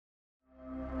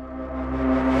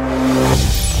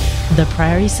the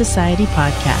Priory Society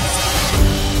podcast.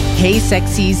 Hey,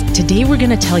 sexies. Today we're going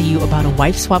to tell you about a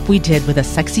wife swap we did with a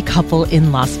sexy couple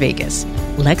in Las Vegas.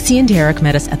 Lexi and Derrick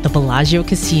met us at the Bellagio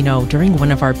Casino during one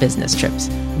of our business trips.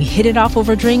 We hit it off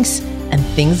over drinks, and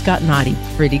things got naughty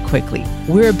pretty quickly.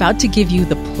 We're about to give you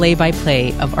the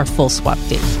play-by-play of our full swap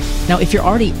date. Now, if you're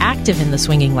already active in the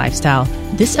swinging lifestyle,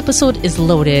 this episode is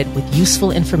loaded with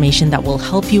useful information that will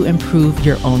help you improve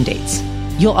your own dates.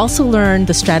 You'll also learn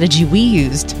the strategy we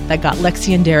used that got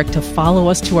Lexi and Derrick to follow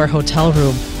us to our hotel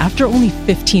room after only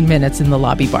 15 minutes in the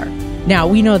lobby bar. Now,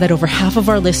 we know that over half of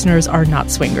our listeners are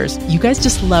not swingers. You guys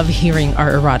just love hearing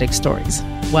our erotic stories.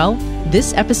 Well,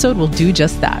 this episode will do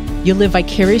just that. You'll live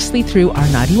vicariously through our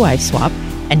naughty wife swap,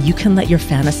 and you can let your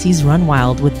fantasies run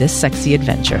wild with this sexy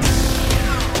adventure.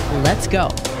 Let's go.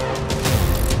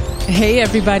 Hey,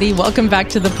 everybody. Welcome back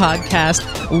to the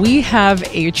podcast. We have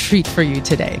a treat for you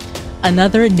today.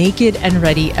 Another Naked and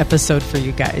Ready episode for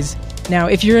you guys. Now,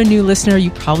 if you're a new listener,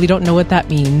 you probably don't know what that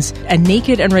means. A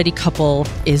naked and ready couple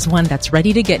is one that's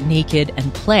ready to get naked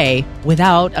and play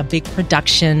without a big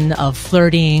production of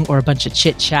flirting or a bunch of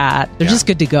chit chat. They're just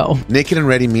good to go. Naked and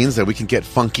ready means that we can get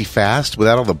funky fast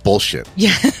without all the bullshit.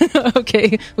 Yeah.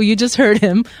 Okay. Well, you just heard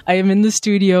him. I am in the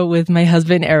studio with my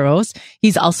husband, Eros.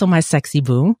 He's also my sexy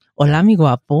boo. Hola, mi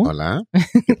guapo. Hola.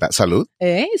 Salud.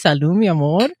 Hey, salud, mi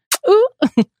amor. Ooh.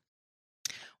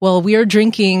 Well, we are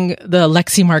drinking the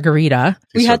Lexi margarita.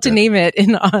 We had to name it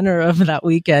in honor of that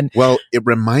weekend. Well, it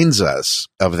reminds us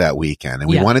of that weekend. And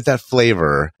we wanted that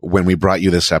flavor when we brought you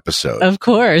this episode. Of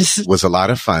course. It was a lot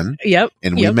of fun. Yep.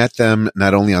 And we met them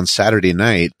not only on Saturday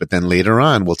night, but then later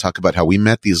on, we'll talk about how we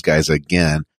met these guys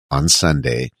again on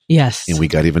Sunday. Yes. And we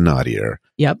got even naughtier.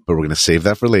 Yep. But we're going to save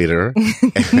that for later.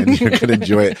 And you're going to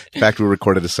enjoy it. In fact, we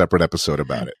recorded a separate episode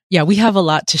about it. Yeah, we have a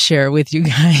lot to share with you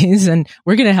guys. And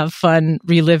we're going to have fun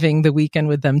reliving the weekend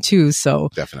with them too. So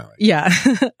definitely. Yeah.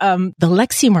 The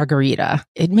Lexi margarita,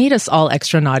 it made us all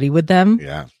extra naughty with them.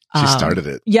 Yeah. She started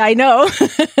it. Yeah, I know.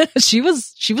 She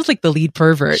was like the lead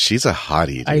pervert. She's a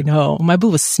hottie, dude. I know. My boo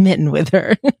was smitten with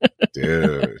her.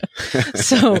 Dude.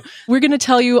 So we're going to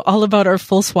tell you all about our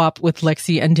full swap with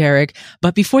Lexi and Derrick.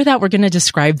 But before that, we're going to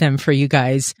describe them for you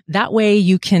guys. That way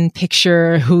you can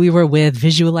picture who we were with,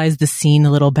 visualize the scene a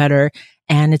little better.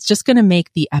 And it's just going to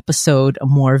make the episode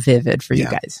more vivid for you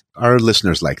guys. Our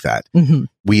listeners like that. Mm-hmm.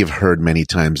 We have heard many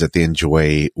times that they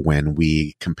enjoy when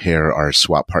we compare our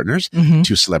swap partners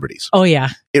to celebrities. Oh, yeah.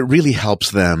 It really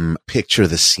helps them picture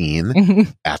the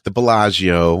scene at the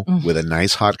Bellagio with a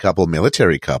nice hot couple,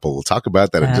 military couple. We'll talk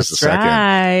about that in just a second.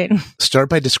 Right. Start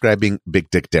by describing Big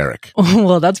Dick Derrick.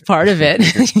 Well, that's part of it.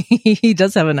 He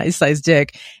does have a nice sized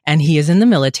dick, and he is in the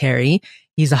military.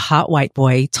 He's a hot white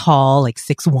boy, tall, like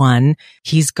 6'1".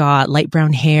 He's got light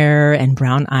brown hair and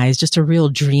brown eyes, just a real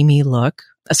dreamy look.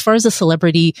 As far as a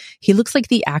celebrity, he looks like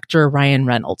the actor Ryan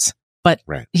Reynolds, but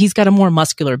he's got a more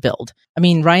muscular build. I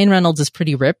mean, Ryan Reynolds is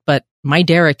pretty ripped, but my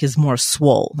Derrick is more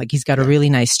swole. Like he's got a really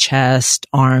nice chest,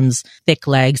 arms, thick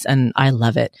legs, and I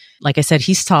love it. Like I said,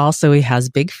 he's tall, so he has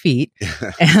big feet.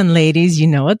 And ladies, you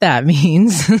know what that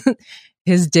means.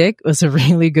 His dick was a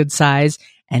really good size,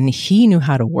 and he knew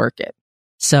how to work it.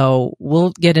 So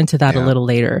we'll get into that a little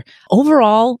later.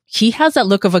 Overall, he has that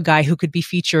look of a guy who could be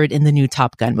featured in the new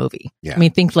Top Gun movie. Yeah. I mean,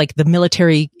 think like the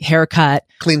military haircut,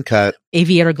 clean cut,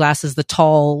 aviator glasses, the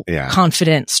tall,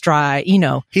 confident stride, you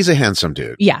know. He's a handsome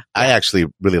dude. Yeah. I actually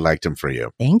really liked him for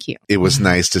you. Thank you. It was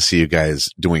nice to see you guys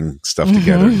doing stuff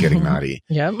together and getting naughty.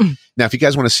 Yep. Now, if you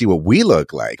guys want to see what we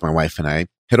look like, my wife and I,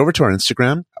 head over to our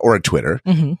Instagram or our Twitter,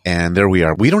 and there we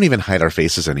are. We don't even hide our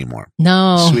faces anymore.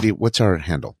 No. Sweetie, what's our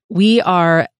handle? We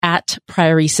are at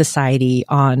Priory Society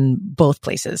on both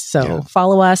places. So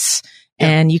follow us,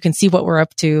 and you can see what we're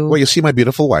up to. Well, you'll see my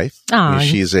beautiful wife. Oh,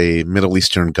 she's a Middle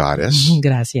Eastern goddess.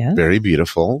 Gracias. Very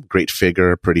beautiful. Great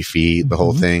figure, pretty feet, the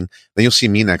whole thing. Then you'll see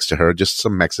me next to her, just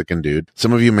some Mexican dude.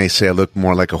 Some of you may say I look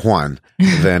more like a Juan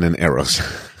than an Eros.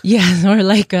 Yes, or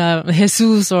like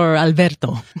Jesus or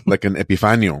Alberto. Like an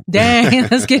Epifanio. Dang,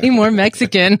 that's getting more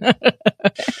Mexican.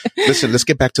 Listen, let's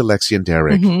get back to Lexi and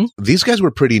Derrick. These guys were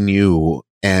pretty new,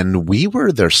 and we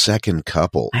were their second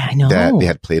couple that they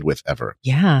had played with ever.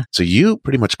 Yeah. So you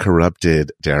pretty much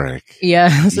corrupted Derrick.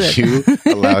 Yeah. You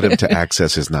allowed him to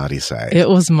access his naughty side. It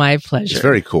was my pleasure. It's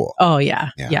very cool. Oh,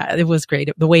 yeah. Yeah, it was great.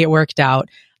 The way it worked out.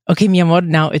 Okay, mi amor,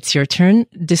 now it's your turn.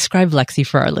 Describe Lexi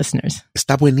for our listeners.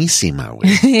 Está buenísima,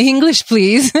 güey. English,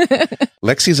 please.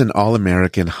 Lexi's an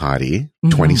all-American hottie.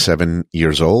 27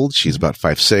 years old. She's about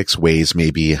 5'6", weighs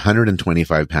maybe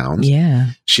 125 pounds.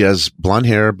 Yeah. She has blonde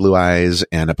hair, blue eyes,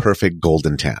 and a perfect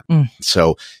golden tan.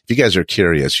 So if you guys are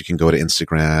curious, you can go to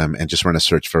Instagram and just run a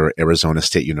search for Arizona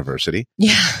State University.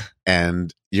 Yeah.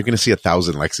 And you're going to see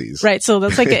 1,000 Lexis. Right. So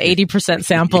that's like an 80%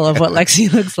 sample of what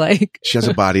Lexi looks like. She has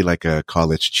a body like a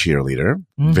college cheerleader,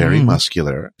 very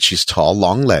muscular. She's tall,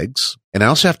 long legs. And I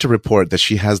also have to report that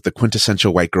she has the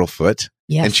quintessential white girl foot.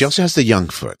 Yes. And she also has the young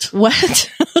foot.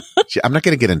 What? I'm not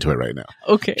going to get into it right now.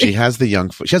 Okay. She has the young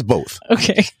foot. She has both.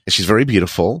 Okay. And she's very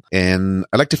beautiful. And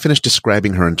I like to finish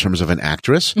describing her in terms of an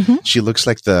actress. She looks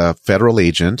like the federal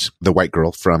agent, the white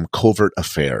girl from Covert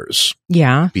Affairs.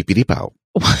 Yeah. Pipiri Pao.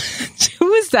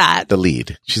 Who is that? The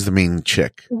lead. She's the main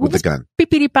chick with the gun.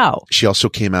 Pipiri Pao. She also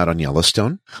came out on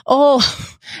Yellowstone. Oh,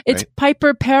 it's right?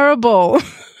 Piper Parable.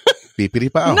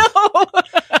 Pipiri Pao. No.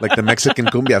 Like the Mexican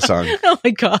cumbia song. Oh my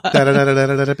God.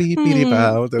 Pipiri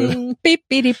Pao.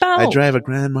 Pipiri Pao. I drive a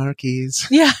Grand Marquis.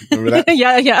 Yeah. Remember that?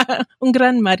 Yeah. Un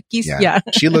Gran Marquis. Yeah.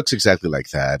 She looks exactly like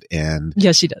that. And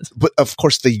yes, she does. But of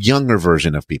course, the younger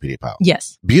version of Pipiri Pao.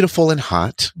 Yes. Beautiful and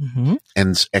hot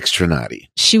and extra naughty.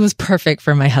 She was perfect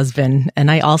for my husband. And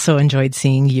I also enjoyed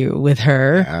seeing you with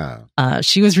her. Yeah.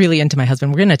 She was really into my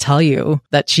husband. We're going to tell you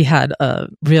that she had a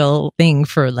real thing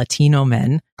for Latino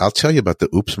men. I'll tell you about the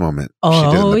oops moment she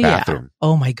did in the bathroom. Yeah.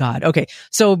 Oh my God. Okay.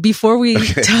 So before we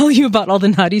tell you about all the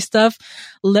naughty stuff,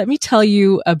 let me tell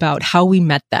you about how we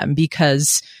met them,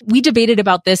 because we debated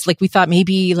about this. Like, we thought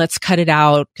maybe let's cut it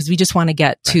out because we just want to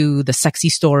get to the sexy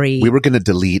story. We were going to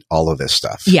delete all of this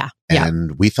stuff. Yeah.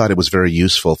 And we thought it was very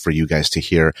useful for you guys to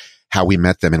hear how we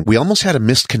met them. And we almost had a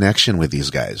missed connection with these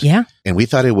guys. Yeah. And we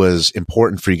thought it was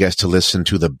important for you guys to listen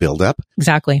to the buildup.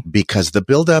 Exactly. Because the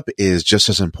buildup is just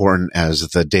as important as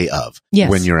the day of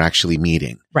when you're actually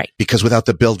meeting. Right. Because without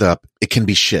the buildup, it can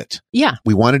be shit. Yeah.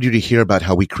 We wanted you to hear about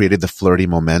how we created the flirty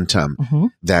momentum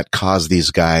that caused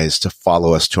these guys to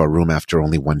follow us to our room after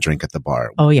only one drink at the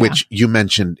bar. Oh, yeah. Which you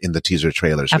mentioned in the teaser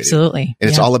trailers. Absolutely. Video. And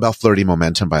it's all about flirty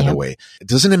momentum, by the way.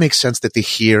 Doesn't it make sense that they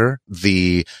hear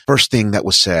the first thing that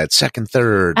was said, second,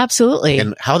 third? Absolutely.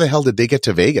 And how the hell did they get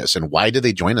to Vegas? And why did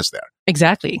they join us there?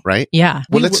 Exactly. Right? Yeah.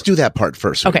 Well, let's do that part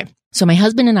first. Okay. So my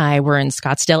husband and I were in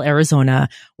Scottsdale, Arizona,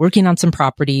 working on some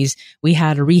properties. We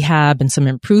had a rehab and some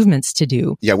improvements to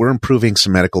do. Yeah, we're improving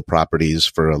some medical properties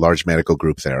for a large medical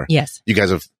group there. Yes. You guys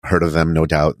have heard of them, no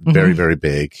doubt. Very, very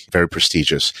big, very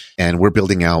prestigious. And we're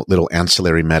building out little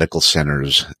ancillary medical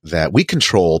centers that we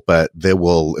control, but they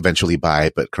will eventually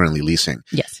buy, but currently leasing.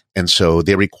 Yes. And so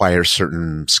they require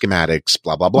certain schematics,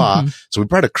 blah, blah, blah. So we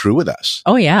brought a crew with us.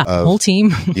 Oh, yeah. Whole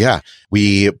team. Yeah.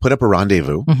 We put up a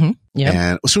rendezvous. Yep.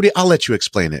 And Sudi, I'll let you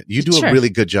explain it. You do a really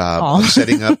good job of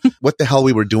setting up what the hell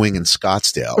we were doing in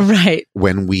Scottsdale. Right.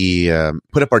 When we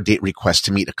put up our date request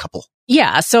to meet a couple.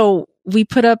 Yeah. So we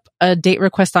put up a date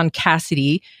request on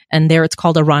Cassidy, and there it's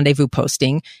called a rendezvous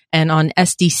posting. And on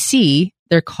SDC,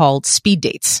 they're called speed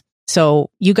dates. So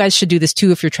you guys should do this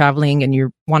too if you're traveling and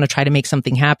you want to try to make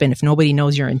something happen. If nobody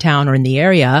knows you're in town or in the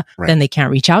area, then they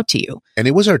can't reach out to you. And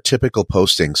it was our typical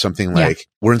posting, something like,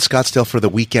 we're in Scottsdale for the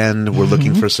weekend. We're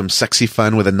looking for some sexy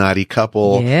fun with a naughty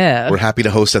couple. Yeah. We're happy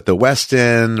to host at the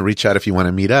Westin. Reach out if you want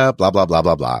to meet up, blah, blah, blah,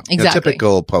 blah, blah. Exactly.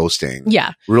 Typical posting.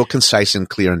 Yeah. Real concise and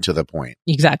clear and to the point.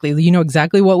 Exactly. You know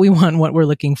exactly what we want, what we're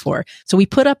looking for. So we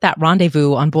put up that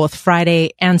rendezvous on both Friday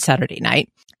and Saturday night.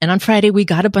 And on Friday, we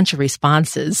got a bunch of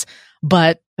responses,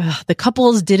 but the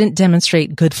couples didn't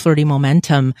demonstrate good flirty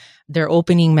momentum. Their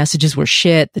opening messages were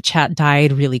shit. The chat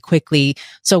died really quickly.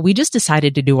 So we just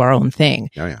decided to do our own thing.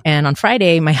 Oh, yeah. And on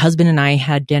Friday, my husband and I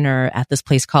had dinner at this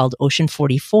place called Ocean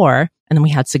 44, and then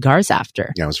we had cigars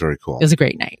after. Yeah, it was very cool. It was a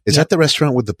great night. Is that the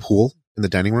restaurant with the pool in the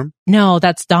dining room? No,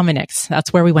 that's Dominic's.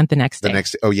 That's where we went the next day.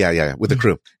 Oh, yeah, with the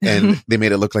crew. And they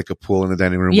made it look like a pool in the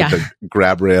dining room with the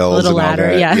grab rails little and all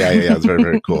ladder, that. Yeah, it was very,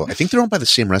 very cool. I think they're owned by the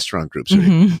same restaurant group.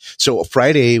 So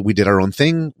Friday, we did our own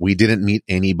thing. We didn't meet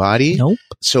anybody. Nope.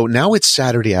 So now it's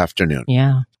Saturday afternoon.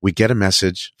 Yeah. We get a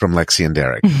message from Lexi and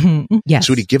Derrick. Yes.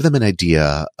 So we give them an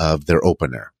idea of their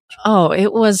opener. Oh,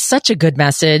 it was such a good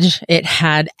message. It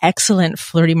had excellent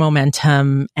flirty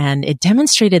momentum, and it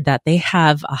demonstrated that they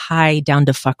have a high down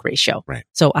to fuck ratio. Right.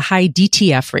 So a high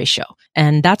DTF ratio.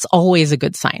 And that's always a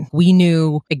good sign. We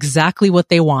knew exactly what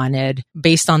they wanted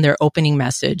based on their opening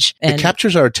message. And it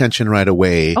captures our attention right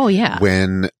away. Oh, yeah.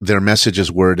 When their message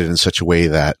is worded in such a way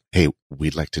that, hey,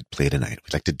 we'd like to play tonight.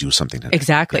 We'd like to do something tonight.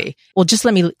 Exactly. Yeah. Well, just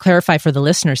let me clarify for the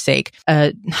listener's sake.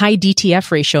 A high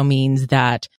DTF ratio means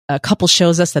that a couple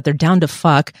shows us that they're down to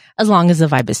fuck as long as the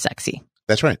vibe is sexy.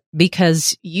 That's right.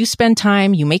 Because you spend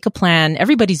time, you make a plan,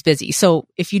 everybody's busy. So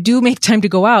if you do make time to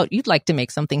go out, you'd like to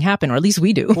make something happen, or at least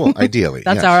we do. Well, ideally.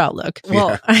 That's yes. our outlook.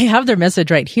 Well, I have their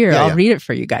message right here. Yeah, I'll read it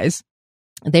for you guys.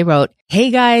 They wrote, "Hey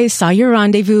guys, saw your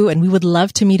rendezvous and we would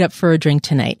love to meet up for a drink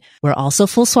tonight. We're also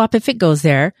full swap if it goes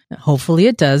there. Hopefully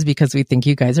it does because we think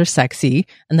you guys are sexy."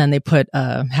 And then they put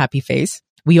a happy face.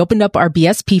 "We opened up our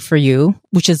BSP for you,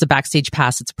 which is the backstage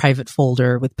pass. It's a private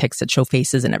folder with pics that show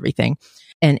faces and everything.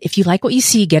 And if you like what you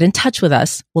see, get in touch with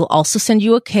us. We'll also send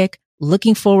you a kick.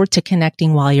 Looking forward to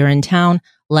connecting while you're in town.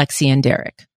 Lexi and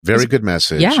Derrick." Very good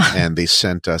message. Yeah. And they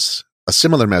sent us a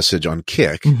similar message on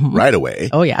Kik right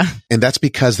away. Oh, yeah. And that's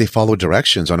because they follow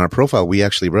directions. On our profile, we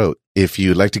actually wrote, if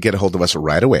you'd like to get a hold of us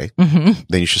right away, then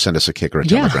you should send us a Kik or a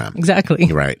Telegram. Exactly.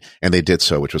 Right. And they did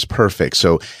so, which was perfect.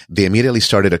 So they immediately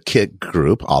started a Kik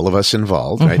group, all of us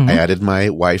involved, right? I added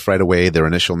my wife right away. Their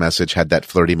initial message had that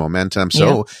flirty momentum.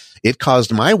 So it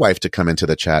caused my wife to come into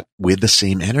the chat with the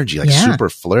same energy, like super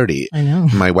flirty. I know.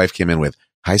 My wife came in with,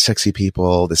 "Hi, sexy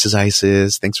people. This is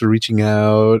Isis. Thanks for reaching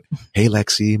out. Hey,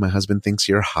 Lexi, my husband thinks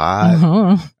you're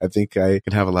hot. I think I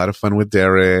can have a lot of fun with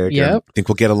Derrick. Yep. I think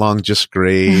we'll get along just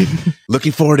great.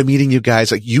 Looking forward to meeting you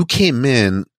guys." Like, you came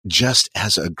in just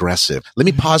as aggressive. Let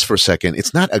me pause for a second.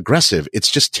 It's not aggressive. It's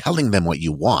just telling them what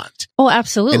you want. Oh,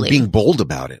 absolutely. And being bold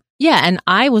about it. Yeah, and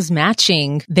I was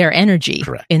matching their energy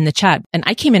in the chat. And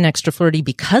I came in extra flirty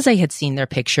because I had seen their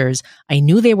pictures. I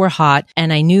knew they were hot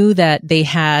and I knew that they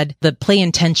had the play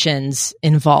intentions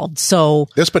involved. So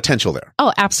there's potential there.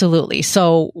 Oh, absolutely.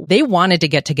 So they wanted to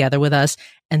get together with us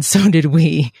and so did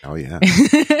we. Oh, yeah.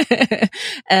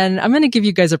 And I'm going to give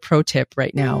you guys a pro tip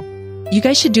right now. You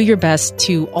guys should do your best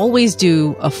to always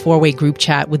do a 4-way group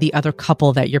chat with the other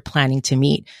couple that you're planning to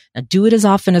meet. Now, do it as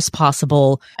often as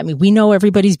possible. I mean, we know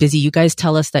everybody's busy. You guys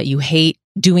tell us that you hate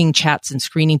doing chats and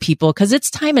screening people because it's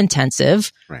time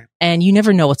intensive and you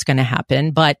never know what's going to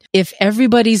happen. But if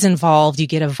everybody's involved, you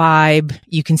get a vibe,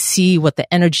 you can see what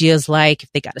the energy is like,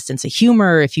 if they got a sense of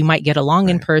humor, if you might get along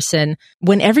in person.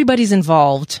 When everybody's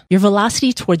involved, your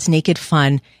velocity towards naked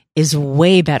fun is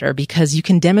way better because you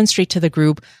can demonstrate to the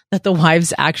group that the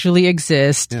wives actually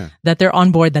exist, that they're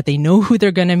on board, that they know who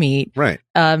they're going to meet. Right.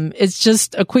 It's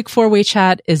just a quick 4-way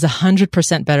chat is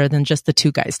 100% better than just the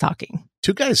two guys talking.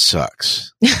 Two guys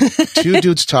sucks. Two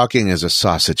dudes talking is a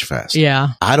sausage fest. Yeah.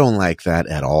 I don't like that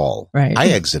at all. Right. I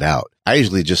exit out. I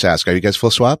usually just ask, are you guys full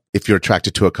swap? If you're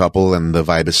attracted to a couple and the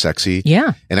vibe is sexy.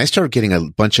 Yeah. And I start getting a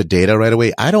bunch of data right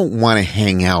away. I don't want to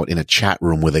hang out in a chat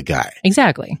room with a guy.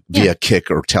 Exactly. Via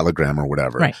Kik or Telegram or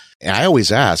whatever. Right. And I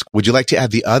always ask, would you like to add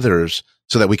the others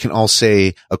so that we can all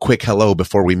say a quick hello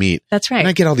before we meet? That's right. And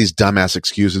I get all these dumbass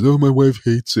excuses. Oh, my wife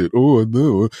hates it. Oh,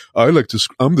 no. I'm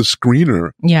the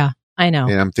screener. Yeah, I know.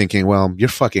 And I'm thinking, well, you're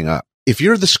fucking up. If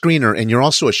you're the screener and you're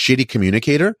also a shitty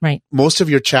communicator, most of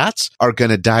your chats are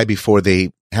going to die before they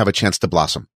have a chance to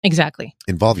blossom. Exactly.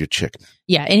 Involve your chick.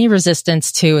 Yeah. Any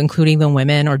resistance to including the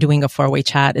women or doing a 4-way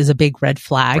chat is a big red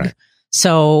flag. Right.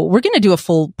 So we're going to do a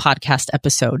full podcast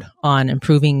episode on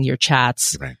improving your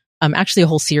chats. Right. Actually a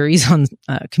whole series on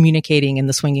communicating in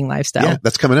the swinging lifestyle. Yeah,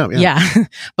 that's coming up. Yeah.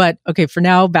 But okay, for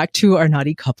now, back to our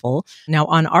naughty couple. Now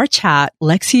on our chat,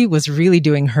 Lexi was really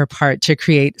doing her part to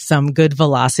create some good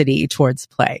velocity towards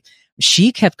play.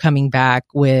 She kept coming back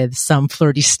with some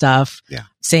flirty stuff,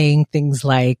 saying things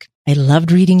like, "I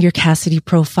loved reading your Cassidy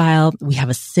profile. We have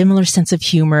a similar sense of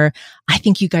humor. I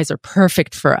think you guys are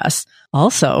perfect for us.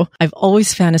 Also, I've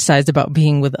always fantasized about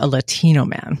being with a Latino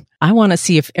man. I want to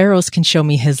see if Eros can show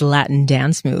me his Latin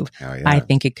dance move. I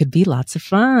think it could be lots of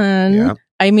fun." Yeah.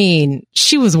 I mean,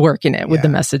 she was working it with the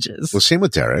messages. Well, same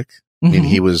with Derrick. I mean,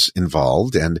 he was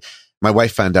involved, and my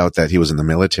wife found out that he was in the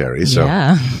military.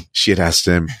 So she had asked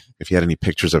him if he had any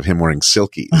pictures of him wearing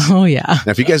silkies. Oh, yeah.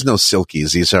 Now, if you guys know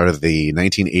silkies, these are the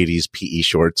 1980s PE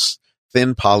shorts,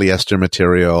 thin polyester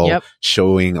material,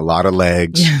 showing a lot of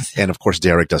legs. Yes. And of course,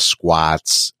 Derrick does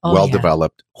squats,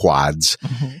 well-developed quads.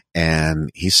 And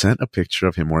he sent a picture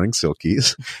of him wearing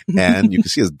silkies and you can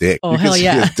see his dick. Oh, you can hell see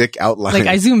yeah. his dick outline. Like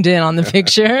I zoomed in on the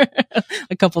picture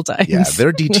a couple times. Yeah,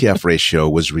 their DTF ratio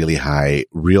was really high,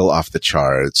 real off the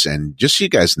charts. And just so you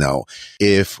guys know,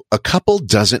 if a couple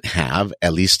doesn't have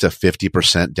at least a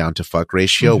 50% down to fuck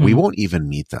ratio, we won't even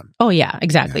meet them. Oh, yeah,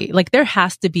 exactly. Yeah. Like there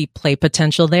has to be play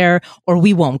potential there or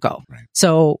we won't go. Right.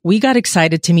 So we got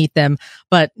excited to meet them,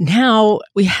 but now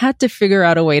we had to figure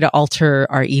out a way to alter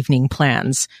our evening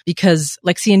plans because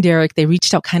Lexi and Derrick, they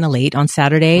reached out kind of late on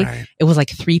Saturday. Right. It was like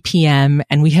 3 p.m.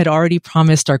 and we had already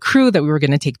promised our crew that we were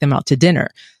going to take them out to dinner.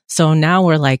 So now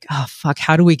we're like, oh, fuck,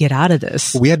 how do we get out of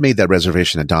this? We had made that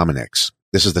reservation at Dominic's.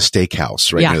 This is the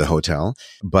steakhouse right Yeah. near the hotel.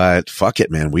 But fuck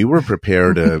it, man. We were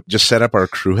prepared to just set up our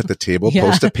crew at the table, Yeah.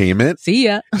 post a payment, See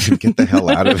ya. and get the hell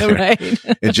out of there. Right.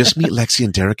 And just meet Lexi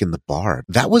and Derrick in the bar.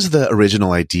 That was the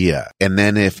original idea. And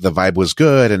then if the vibe was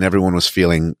good and everyone was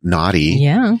feeling naughty,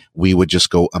 Yeah. we would just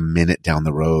go a minute down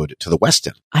the road to the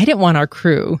Westin. I didn't want our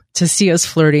crew to see us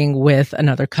flirting with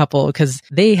another couple because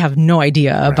they have no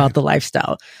idea about the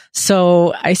lifestyle.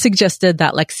 So I suggested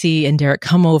that Lexi and Derrick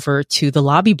come over to the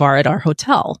lobby bar at our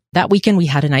hotel. That weekend, we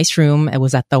had a nice room. It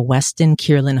was at the Westin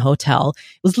Kierland Hotel.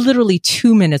 It was literally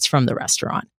 2 minutes from the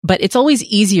restaurant. But it's always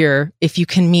easier if you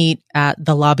can meet at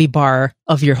the lobby bar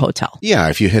of your hotel. Yeah,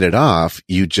 if you hit it off,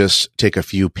 you just take a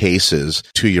few paces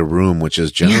to your room, which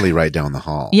is generally right down the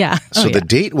hall. Yeah. So the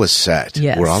date was set.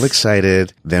 Yes. We're all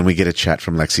excited. Then we get a chat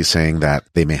from Lexi saying that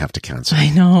they may have to cancel. I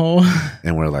know.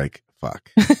 And we're like,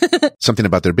 fuck. Something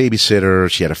about their babysitter.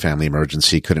 She had a family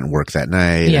emergency, couldn't work that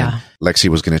night. Yeah. And Lexi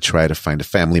was going to try to find a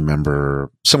family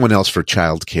member, someone else for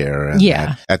childcare. And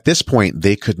Yeah. at this point,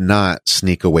 they could not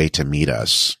sneak away to meet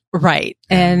us. Right.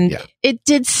 And it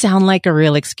did sound like a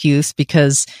real excuse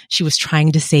because she was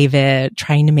trying to save it,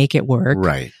 trying to make it work.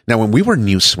 Right. Now, when we were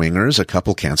new swingers, a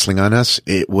couple canceling on us,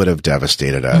 it would have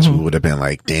devastated us. We would have been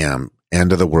like, damn,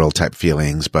 end of the world type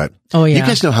feelings. But you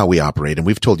guys know how we operate. And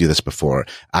we've told you this before.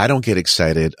 I don't get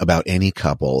excited about any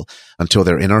couple until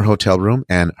they're in our hotel room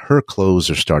and her clothes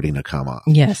are starting to come off.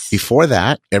 Yes. Before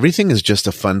that, everything is just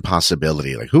a fun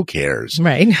possibility. Like, who cares?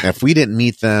 Right. If we didn't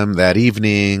meet them that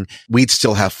evening, we'd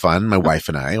still have fun, my wife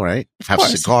and I, right? Have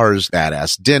cigars,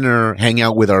 badass dinner, hang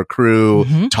out with our crew,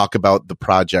 talk about the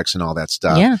projects and all that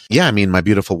stuff. Yeah. Yeah, I mean, my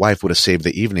beautiful wife would have saved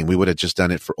the evening. We would have just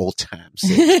done it for old times'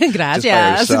 sake.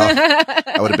 Gracias.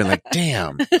 I would have been like,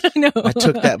 damn, I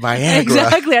took that Viagra.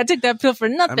 Exactly. I took that pill for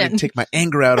nothing. I'm going to take my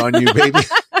anger out on you, baby.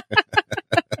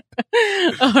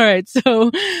 All right.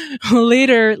 So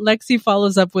later, Lexi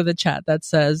follows up with a chat that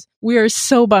says, "We are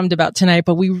so bummed about tonight,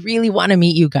 but we really want to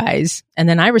meet you guys." And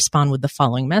then I respond with the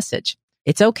following message.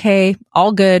 "It's okay.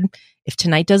 All good. If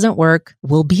tonight doesn't work,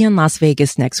 we'll be in Las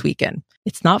Vegas next weekend.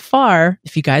 It's not far.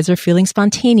 If you guys are feeling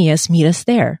spontaneous, meet us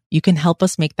there. You can help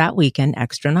us make that weekend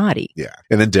extra naughty." Yeah.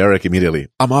 And then Derrick immediately,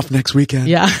 "I'm off next weekend."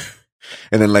 Yeah.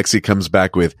 And then Lexi comes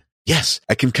back with, "Yes,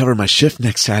 I can cover my shift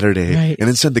next Saturday and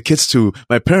then send the kids to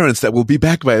my parents that will be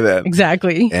back by then."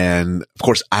 Exactly. And of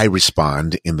course, I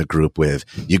respond in the group with,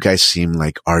 "You guys seem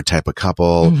like our type of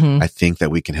couple. I think that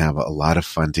we can have a lot of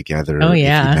fun together. Oh,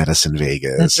 yeah. If you met us in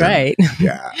Vegas." That's right.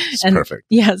 Yeah, it's perfect.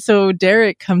 Yeah. So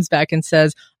Derrick comes back and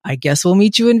says, "I guess we'll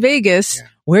meet you in Vegas. Yeah.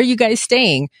 Where are you guys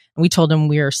staying?" And we told him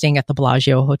we were staying at the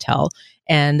Bellagio Hotel.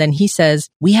 And then he says,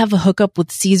 "We have a hookup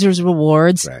with Caesar's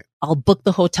Rewards. Right. I'll book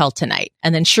the hotel tonight."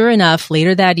 And then sure enough,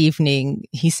 later that evening,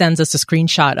 he sends us a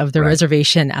screenshot of the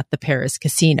reservation at the Paris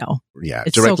casino. Yeah,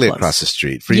 it's directly across the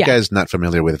street. For you guys not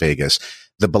familiar with Vegas,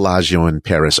 the Bellagio and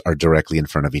Paris are directly in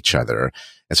front of each other.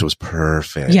 And so it was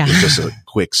perfect. Yeah. It was just a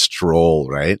quick stroll,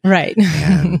 right? Right.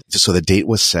 And so the date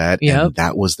was set and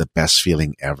that was the best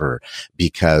feeling ever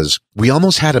because we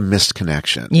almost had a missed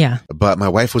connection. Yeah. But my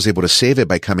wife was able to save it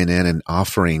by coming in and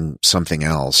offering something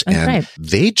else. That's and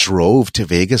they drove to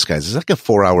Vegas, guys. It's like a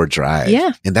 4-hour drive.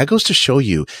 Yeah. And that goes to show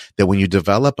you that when you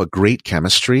develop a great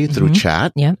chemistry through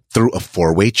chat, through a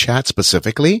 4-way chat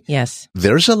specifically,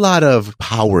 there's a lot of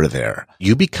power there.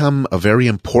 You become a very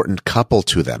important couple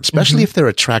to them, especially if they're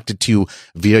attracted to you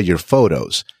via your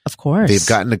photos. Of course. They've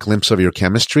gotten a glimpse of your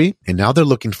chemistry and now they're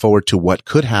looking forward to what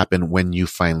could happen when you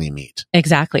finally meet.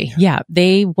 Exactly. Yeah.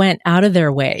 They went out of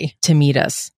their way to meet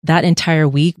us. That entire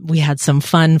week, we had some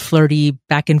fun, flirty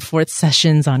back and forth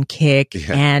sessions on Kik.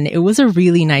 Yeah. And it was a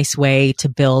really nice way to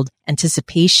build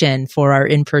anticipation for our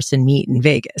in-person meet in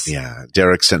Vegas. Yeah.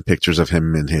 Derrick sent pictures of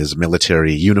him in his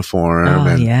military uniform. Oh,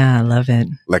 and yeah. I love it.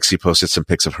 Lexi posted some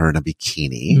pics of her in a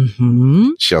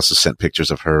bikini. She also sent pictures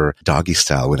of her doggy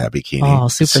style with that bikini. Oh,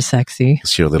 super sexy.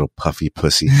 See her little puffy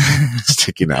pussy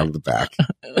sticking out of the back.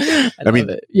 I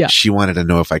mean, she wanted to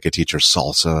know if I could teach her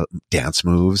salsa dance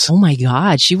moves. Oh my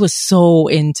God. She was so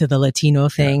into the Latino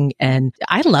thing. And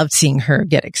I loved seeing her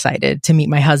get excited to meet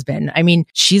my husband. I mean,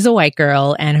 she's a white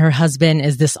girl and her husband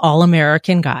is this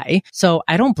all-American guy. So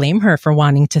I don't blame her for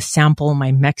wanting to sample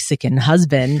my Mexican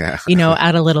husband, you know,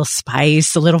 add a little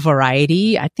spice, a little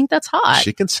variety. I think that's hot.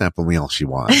 She can sample me all she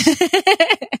wants.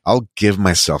 I'll give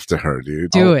myself to her,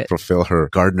 dude. Do I'll it. fulfill her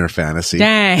gardener fantasy.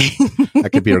 Dang. I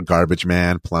could be her garbage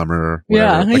man, plumber,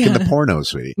 whatever. Like in the porno,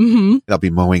 sweetie. I'll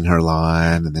be mowing her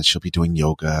lawn and then she'll be doing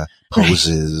yoga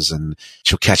poses and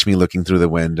she'll catch me looking through the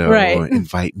window and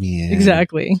invite me in.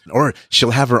 Exactly. Or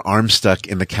she'll have her arm stuck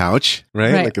in the couch,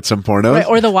 right? Like at some pornos. Right.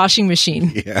 Or the washing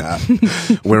machine. Yeah.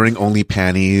 Wearing only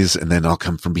panties, and then I'll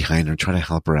come from behind her and try to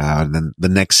help her out. And then the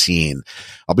next scene,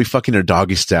 I'll be fucking her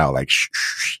doggy style, like shh,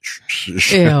 shh, shh,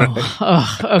 shh. Ew.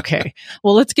 Oh, okay.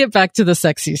 Well, let's get back to the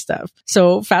sexy stuff.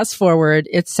 So fast forward,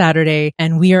 it's Saturday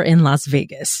and we are in Las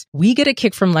Vegas. We get a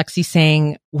kick from Lexi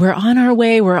saying, we're on our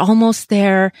way. We're almost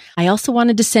there. I also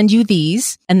wanted to send you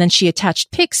these. And then she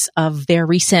attached pics of their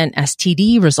recent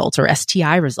STD results or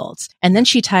STI results. And then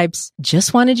she types,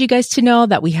 just wanted you guys to know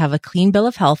that we have a clean bill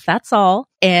of health. That's all.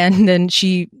 And then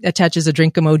she attaches a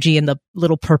drink emoji and the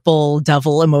little purple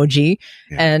devil emoji.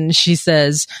 Yeah. And she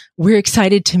says, we're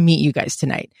excited to meet you guys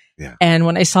tonight. Yeah. And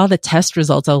when I saw the test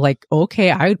results, I was like, okay,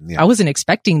 I wasn't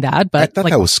expecting that, but I thought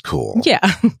that was cool. Yeah.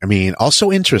 I mean,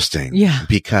 also interesting. Yeah.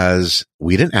 Because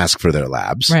we didn't ask for their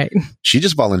labs. Right. She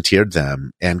just volunteered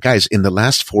them. And guys, in the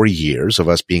last 4 years of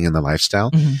us being in the lifestyle,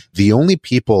 the only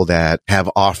people that have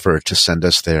offered to send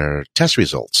us their test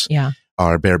results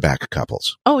are bareback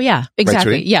couples. Oh, yeah,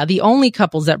 exactly. Right, yeah. The only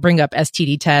couples that bring up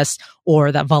STD tests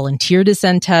or that volunteer to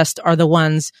send tests are the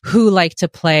ones who like to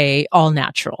play all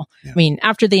natural. Yeah. I mean,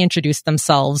 after they introduce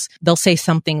themselves, they'll say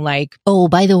something like, oh,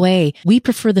 by the way, we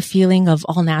prefer the feeling of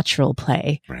all natural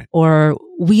play. Right. Or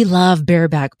we love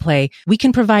bareback play. We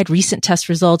can provide recent test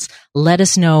results. Let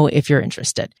us know if you're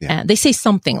interested. Yeah. And they say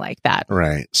something like that.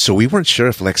 Right. So we weren't sure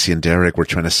if Lexi and Derrick were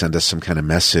trying to send us some kind of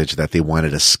message that they wanted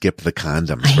to skip the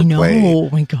condoms for play. Oh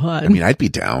my God. I mean, I'd be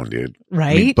down, dude.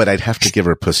 Right. I mean, but I'd have to give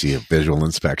her pussy a visual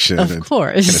inspection. Of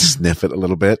course. Kind of sniff it a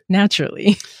little bit.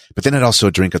 Naturally. But then I'd also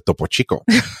drink a Topo Chico. What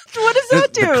does that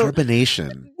do? The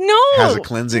carbonation has a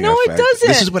cleansing effect. No, it doesn't.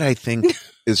 This is what I think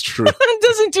is true. It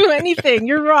doesn't do anything.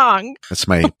 You're wrong. That's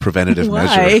my preventative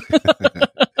measure.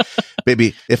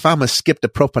 Baby, if I'm a skip the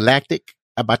prophylactic,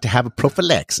 I'm about to have a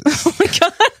prophylaxis. Oh my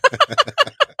God.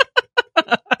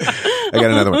 I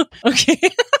got another one. Okay.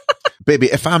 Baby,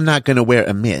 if I'm not going to wear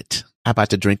a mitt, I'm about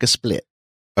to drink a split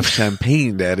of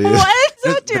champagne, that is. What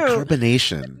does that do? The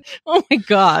carbonation. Oh my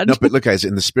God. No, but look, guys,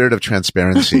 in the spirit of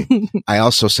transparency, I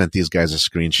also sent these guys a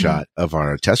screenshot of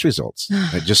our test results,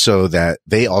 right, just so that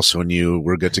they also knew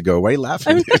we're good to go. Why are you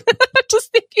laughing? I'm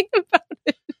just thinking about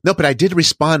it. No, but I did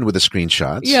respond with the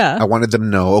screenshots. Yeah. I wanted them to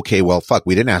know, okay, well, fuck,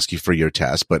 we didn't ask you for your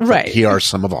test, but here are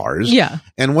some of ours. Yeah.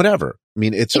 And whatever. I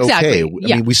mean, it's exactly.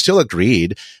 okay. I mean, we still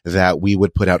agreed that we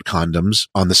would put out condoms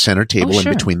on the center table in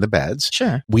between the beds.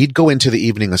 Sure. We'd go into the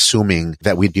evening assuming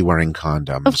that we'd be wearing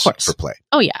condoms for play.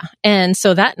 Oh, yeah. And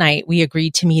so that night we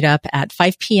agreed to meet up at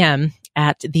 5 p.m.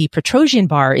 at the Petrosian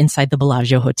bar inside the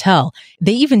Bellagio Hotel.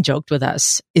 They even joked with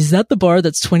us, is that the bar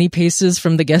that's 20 paces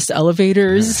from the guest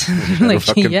elevators? Like,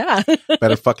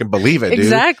 better fucking believe it, dude.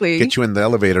 Exactly. Get you in the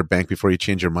elevator bank before you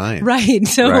change your mind. Right.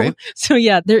 So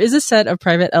yeah, there is a set of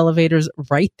private elevators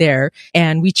right there.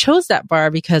 And we chose that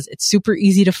bar because it's super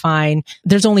easy to find.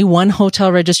 There's only one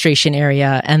hotel registration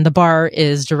area and the bar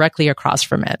is directly across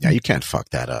from it. Yeah, you can't fuck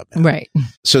that up, man. Right.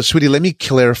 So, sweetie, let me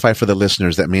clarify for the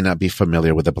listeners that may not be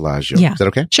familiar with the Bellagio. Yeah. Is that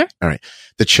okay? Sure. All right.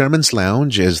 The Chairman's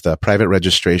Lounge is the private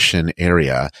registration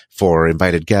area for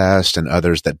invited guests and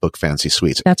others that book fancy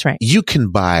suites. That's right. You can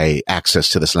buy access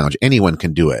to this lounge. Anyone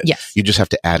can do it. Yes. You just have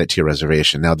to add it to your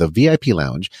reservation. Now, the VIP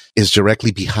lounge is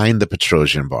directly behind the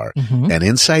Petrosian bar. Mm-hmm. And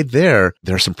inside there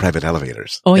are some private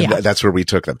elevators. Oh, and that's where we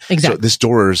took them. Exactly. So this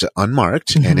door is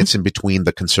unmarked and it's in between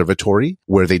the conservatory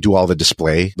where they do all the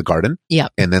display, the garden. Yeah.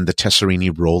 And then the Tesserini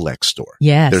Rolex store.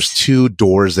 Yes. There's two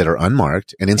doors that are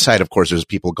unmarked. And inside, of course, there's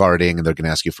people guarding and they're going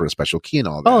to ask you for a special key and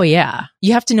all that. Oh, yeah.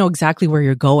 You have to know exactly where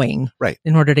you're going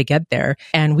in order to get there.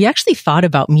 And we actually thought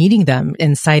about meeting them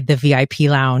inside the VIP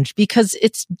lounge because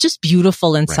it's just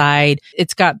beautiful inside. Right.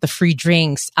 It's got the free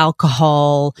drinks,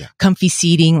 alcohol, comfy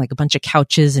seating, like a bunch of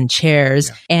couches and chairs.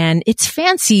 Yeah. And it's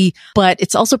fancy, but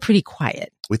it's also pretty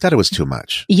quiet. We thought it was too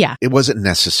much. Yeah. It wasn't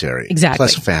necessary. Exactly.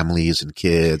 Plus families and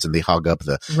kids and they hog up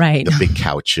the big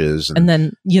couches. And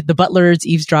then you have the butlers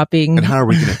eavesdropping. And how are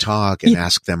we going to talk and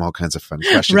ask them all kinds of fun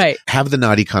questions? Right. Have the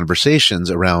naughty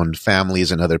conversations around families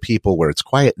and other people where it's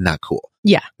quiet, not cool.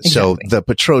 Yeah. Exactly. So the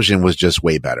Petrosian was just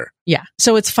way better. Yeah.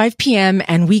 So it's 5 p.m.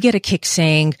 and we get a kick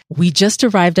saying, we just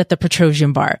arrived at the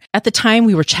Petrosian bar. At the time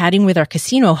we were chatting with our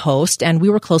casino host and we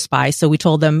were close by. So we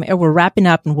told them, we're wrapping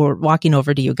up and we're walking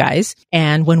over to you guys.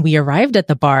 And when we arrived at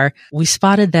the bar, we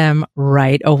spotted them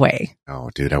right away. Oh,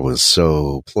 dude, I was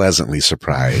so pleasantly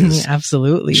surprised.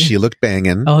 Absolutely. She looked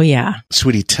banging. Oh, yeah.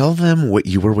 Sweetie, tell them what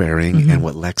you were wearing and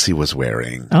what Lexi was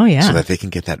wearing. Oh, yeah. So that they can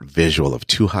get that visual of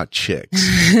two hot chicks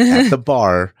at the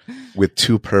bar with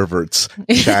two perverts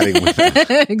chatting with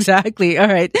them. Exactly. All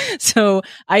right. So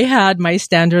I had my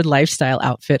standard lifestyle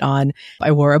outfit on.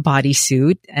 I wore a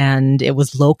bodysuit and it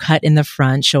was low cut in the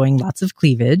front, showing lots of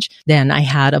cleavage. Then I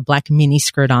had a black mini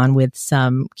skirt on with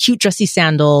some cute dressy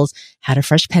sandals, had a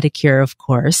fresh pedicure, of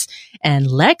course. And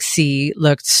Lexi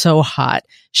looked so hot.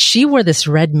 She wore this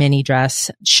red mini dress,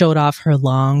 showed off her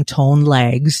long toned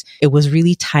legs. It was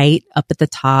really tight up at the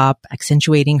top,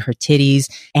 accentuating her titties,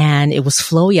 and it was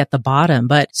flowy at the bottom,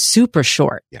 but super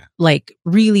short. Yeah. Like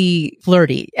really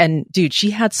flirty. And dude,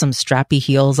 she had some strappy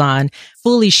heels on,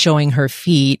 fully showing her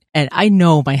feet. And I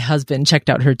know my husband checked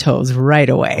out her toes right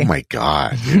away. Oh my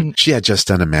God. Dude. She had just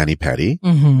done a mani-pedi,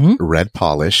 red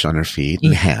polish on her feet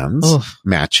and hands,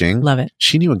 matching. Love it.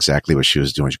 She knew exactly what she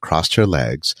was doing. She crossed her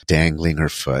legs, dangling her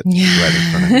foot right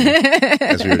in front of me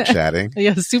as we were chatting.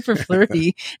 Yeah, super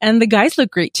flirty. And the guys look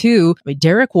great too.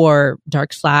 Derrick wore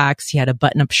dark slacks. He had a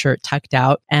button-up shirt tucked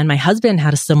out. And my husband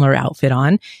had a similar outfit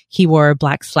on. He wore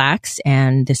black slacks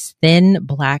and this thin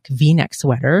black V-neck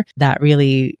sweater that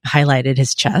really highlighted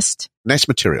his chest. Nice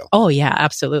material. Oh yeah,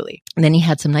 absolutely. And then he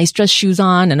had some nice dress shoes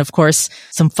on and of course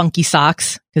some funky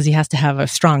socks because he has to have a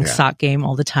strong sock game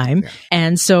all the time. Yeah.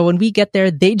 And so when we get there,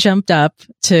 they jumped up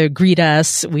to greet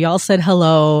us. We all said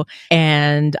hello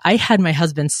and I had my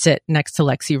husband sit next to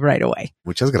Lexi right away.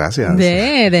 Muchas gracias.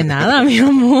 De nada, mi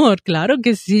amor. Claro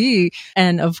que sí.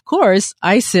 And of course,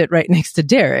 I sit right next to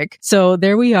Derrick. So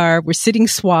there we are. We're sitting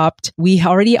swapped. We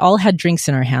already all had drinks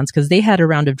in our hands because they had a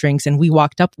round of drinks and we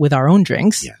walked up with our own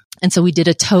drinks. Yeah. And so we did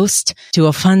a toast to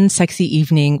a fun, sexy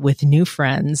evening with new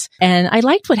friends. And I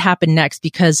liked what happened next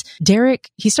because Derrick,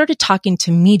 he started talking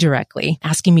to me directly,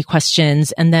 asking me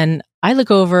questions. And then I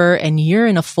look over and you're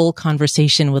in a full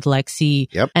conversation with Lexi.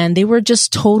 Yep. And they were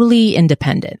just totally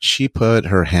independent. She put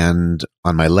her hand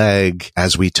on my leg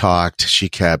as we talked. She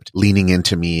kept leaning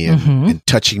into me and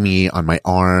touching me on my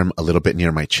arm a little bit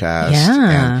near my chest.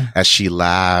 Yeah. And as she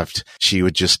laughed, she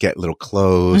would just get a little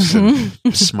close and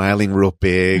smiling real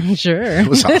big. Sure. It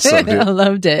was awesome, dude. I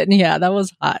loved it. Yeah, that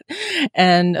was hot.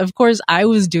 And of course, I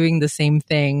was doing the same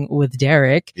thing with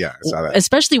Derrick. Yeah, I saw that.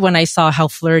 Especially when I saw how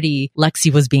flirty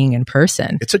Lexi was being in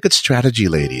person. It's a good strategy,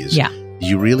 ladies. Yeah.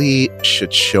 You really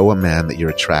should show a man that you're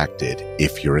attracted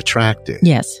if you're attracted.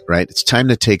 Yes. Right? It's time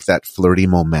to take that flirty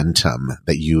momentum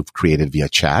that you've created via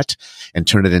chat and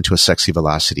turn it into a sexy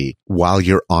velocity while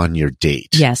you're on your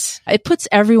date. Yes. It puts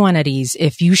everyone at ease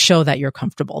if you show that you're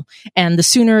comfortable. And the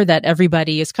sooner that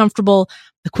everybody is comfortable,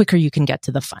 the quicker you can get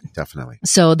to the fun. Definitely.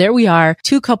 So there we are,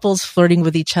 two couples flirting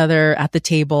with each other at the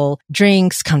table,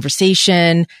 drinks,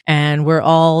 conversation, and we're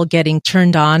all getting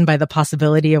turned on by the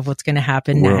possibility of what's going to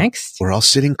happen next. We're all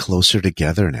sitting closer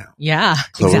together now. Yeah,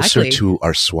 closer exactly. to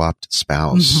our swapped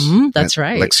spouse. That's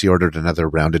right. Lexi ordered another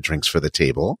round of drinks for the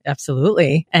table.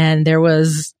 Absolutely. And there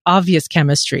was obvious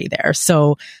chemistry there.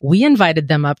 So we invited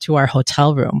them up to our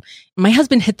hotel room. My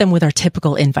husband hit them with our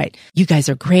typical invite. You guys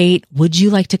are great. Would you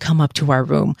like to come up to our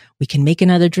room? We can make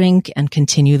another drink and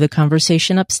continue the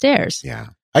conversation upstairs. Yeah.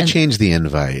 I changed the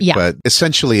invite, but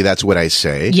essentially that's what I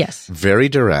say. Yes. Very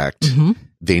direct.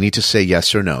 They need to say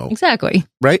yes or no. Exactly.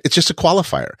 Right? It's just a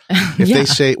qualifier. If they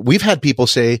say, we've had people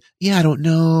say, yeah, I don't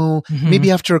know,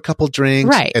 maybe after a couple drinks.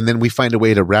 Right. And then we find a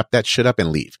way to wrap that shit up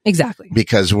and leave. Exactly.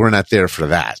 Because we're not there for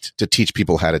that, to teach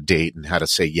people how to date and how to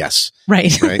say yes.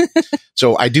 Right. Right.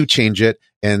 So I do change it.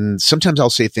 And sometimes I'll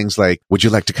say things like, would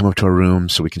you like to come up to our room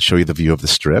so we can show you the view of the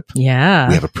strip? Yeah.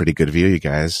 We have a pretty good view, you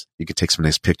guys. You could take some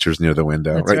nice pictures near the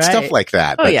window, That's right? Stuff like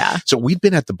that. Oh, yeah. So we'd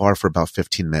been at the bar for about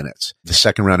 15 minutes. The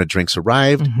second round of drinks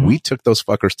arrived. We took those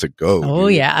fuckers to go. Oh,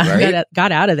 dude, yeah. Right?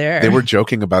 Got out of there. They were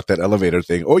joking about that elevator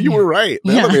thing. Oh, you were right.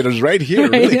 The elevator's right here,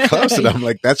 really close. And I'm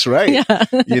like, that's right. Yeah.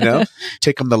 You know,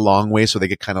 take them the long way so they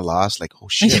get kind of lost. Like, oh,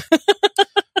 shit.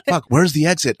 Fuck, where's the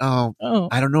exit? Oh,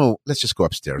 I don't know. Let's just go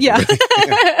upstairs. Yeah.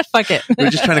 Fuck it. We're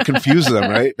just trying to confuse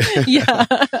them, right? Yeah.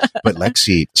 But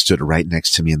Lexi stood right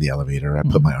next to me in the elevator. I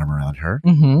put my arm around her,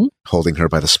 holding her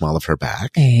by the small of her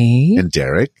back. Hey. And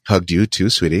Derrick hugged you too,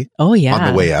 sweetie. Oh, yeah.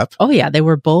 On the way up. Oh, yeah. They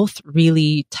were both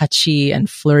really touchy and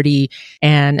flirty.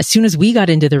 And as soon as we got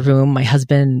into the room, my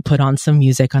husband put on some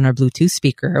music on our Bluetooth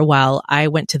speaker while I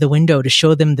went to the window to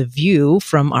show them the view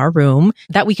from our room.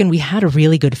 That weekend, we had a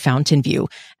really good fountain view.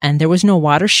 And there was no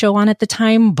water show on at the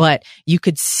time, but you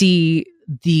could see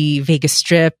the Vegas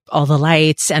Strip, all the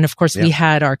lights. And of course, we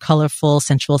had our colorful,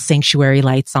 sensual sanctuary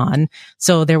lights on.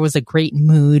 So there was a great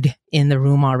mood in the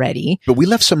room already. But we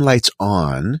left some lights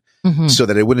on so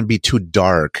that it wouldn't be too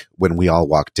dark when we all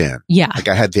walked in. Yeah. Like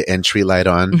I had the entry light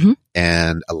on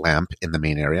and a lamp in the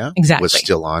main area. Exactly. Was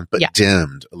still on, but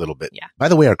dimmed a little bit. Yeah. By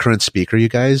the way, our current speaker, you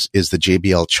guys, is the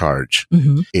JBL Charge.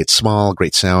 It's small,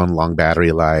 great sound, long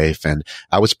battery life. And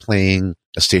I was playing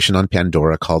a station on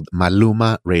Pandora called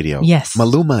Maluma Radio. Yes.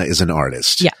 Maluma is an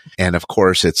artist. Yeah. And of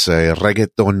course, it's a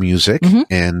reggaeton music.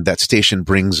 And that station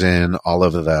brings in all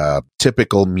of the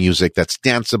typical music that's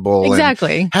danceable.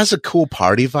 Exactly. And has a cool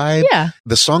party vibe. Yeah.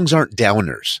 The songs aren't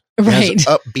downers. Right. It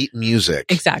has upbeat music.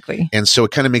 Exactly. And so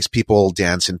it kind of makes people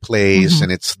dance in place.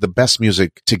 And it's the best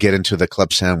music to get into the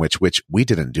club sandwich, which we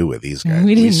didn't do with these guys.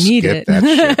 We didn't need it. That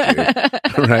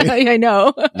shit, dude. Right? I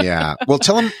know. Yeah. Well,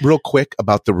 tell them real quick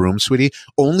about the room, sweetie,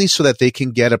 only so that they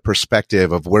can get a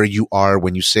perspective of where you are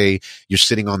when you say you're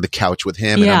sitting on the couch with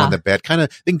him and I'm on the bed. Kind of,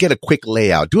 they can get a quick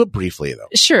layout. Do it briefly, though.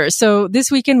 Sure. So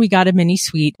this weekend we got a mini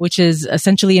suite, which is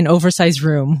essentially an oversized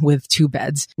room with 2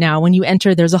 beds. Now, when you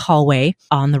enter, there's a hallway.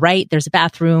 On the right, there's a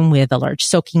bathroom with a large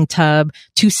soaking tub,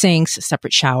 2 sinks, a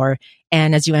separate shower.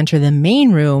 And as you enter the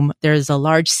main room, there's a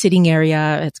large sitting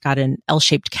area. It's got an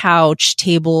L-shaped couch,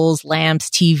 tables, lamps,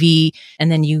 TV.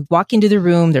 And then you walk into the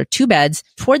room. There are 2 beds.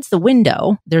 Towards the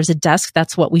window, there's a desk.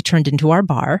 That's what we turned into our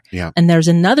bar. Yeah. And there's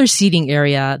another seating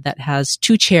area that has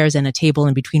 2 chairs and a table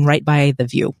in between right by the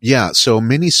view. Yeah. So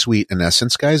mini suite, in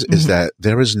essence, guys, is that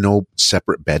there is no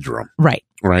separate bedroom. Right.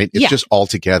 Right? It's just all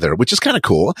together, which is kind of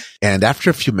cool. And after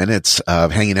a few minutes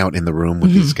of hanging out in the room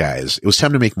with these guys, it was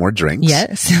time to make more drinks.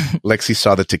 Yes. Lexi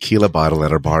saw the tequila bottle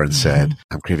at our bar and said,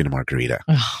 I'm craving a margarita.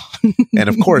 And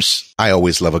of course, I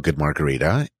always love a good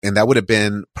margarita. And that would have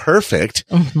been perfect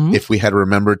if we had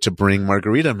remembered to bring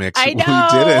margarita mix. I know.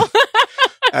 We didn't.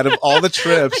 Out of all the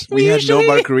trips, we had no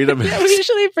margarita mix. We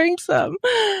usually bring some.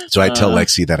 So I tell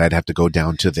Lexi that I'd have to go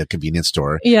down to the convenience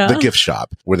store, the gift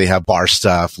shop, where they have bar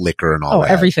stuff, liquor, and all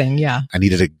that. Everything, yeah. I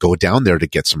needed to go down there to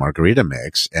get some margarita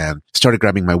mix and started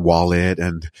grabbing my wallet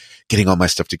and getting all my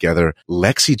stuff together.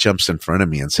 Lexi jumps in front of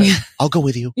me and says, I'll go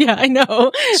with you. Yeah, I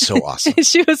know. So awesome.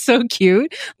 She was so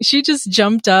cute. She just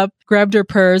jumped up, grabbed her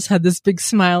purse, had this big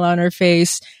smile on her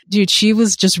face. Dude, she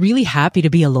was just really happy to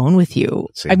be alone with you.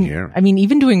 Same here. I mean,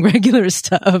 even doing regular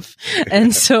stuff.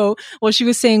 And so, well, she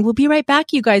was saying, we'll be right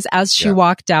back, you guys, as she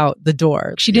walked out the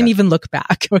door. She didn't even look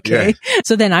back. Okay. Yeah.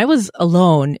 So then I was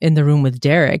alone in the room with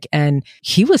Derrick, and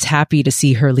he was happy to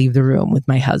see her leave the room with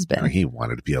my husband. He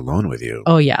wanted to be alone with you.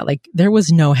 Oh yeah. Like there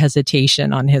was no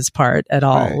hesitation on his part at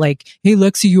all. Right. Like, hey,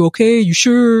 Lexi, you okay? You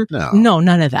sure? No,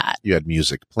 none of that. You had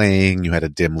music playing. You had a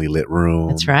dimly lit room.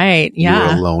 That's right.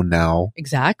 Yeah. You're alone now.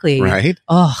 Exactly. Right?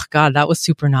 Oh God, that was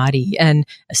super naughty. And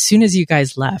as soon as you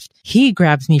guys left, he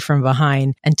grabbed me from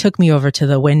behind and took me over to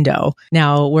the window.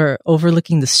 Now we're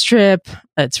overlooking the strip.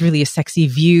 It's really a sexy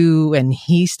view. And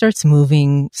he starts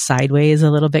moving sideways a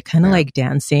little bit, kind of like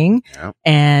dancing. Yeah.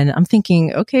 And I'm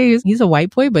thinking, okay, he's a white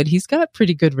boy, but he's got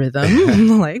pretty good rhythm.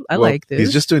 I like this.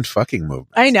 He's just doing fucking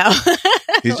movements. I know.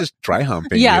 He's just dry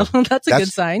humping. Yeah, well, that's a good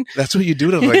sign. That's what you do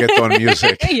to reggaeton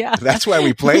music. Yeah. That's why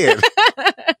we play it.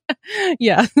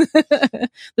 Yeah.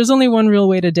 There's only one real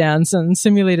way to dance, and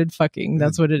simulated fucking.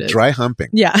 That's what it is. Dry humping.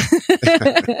 Yeah.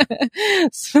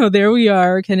 So there we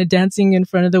are, kind of dancing in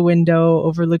front of the window,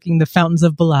 overlooking the fountains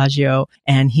of Bellagio.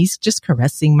 And he's just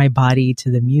caressing my body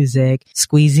to the music,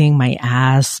 squeezing my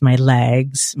ass, my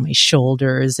legs, my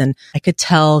shoulders. And I could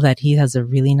tell that he has a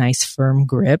really nice firm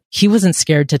grip. He wasn't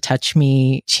scared to touch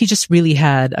me. He just really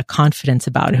had a confidence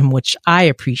about him, which I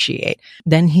appreciate.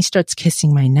 Then he starts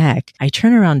kissing my neck. I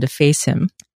turn around to face him.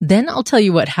 Then I'll tell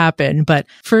you what happened. But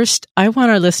first, I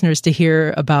want our listeners to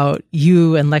hear about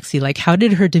you and Lexi. Like, how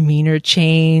did her demeanor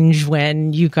change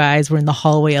when you guys were in the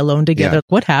hallway alone together? Yeah.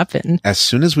 What happened? As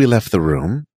soon as we left the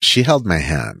room, she held my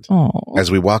hand. Aww. As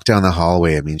we walked down the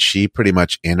hallway, I mean, she pretty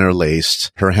much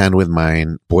interlaced her hand with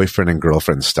mine, boyfriend and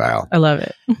girlfriend style. I love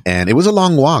it. And it was a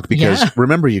long walk because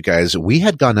remember, you guys, we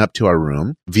had gone up to our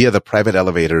room via the private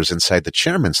elevators inside the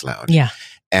chairman's lounge. Yeah.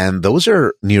 And those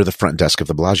are near the front desk of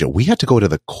the Bellagio. We had to go to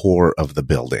the core of the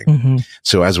building. Mm-hmm.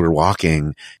 So as we're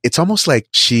walking, it's almost like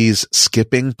she's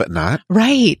skipping, but not.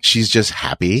 Right. She's just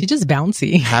happy. She's just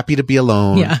bouncy. Happy to be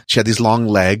alone. Yeah. She had these long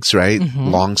legs, right? Mm-hmm.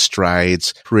 Long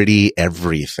strides, pretty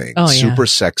everything. Oh, super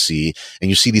sexy. And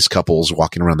you see these couples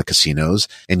walking around the casinos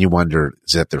and you wonder,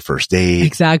 is that their first date?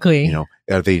 Exactly. You know,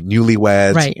 Are they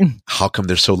newlyweds? Right. How come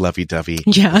they're so lovey-dovey?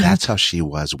 Yeah. That's how she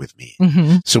was with me.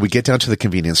 So we get down to the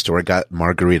convenience store, got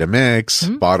margarita mix,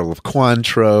 bottle of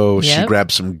Cointreau. She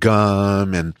grabbed some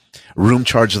gum and room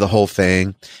charge the whole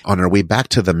thing. On our way back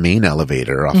to the main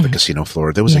elevator off the casino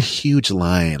floor, there was a huge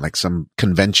line, like some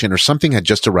convention or something had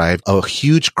just arrived, a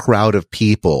huge crowd of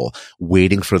people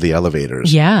waiting for the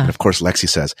elevators. Yeah. And of course, Lexi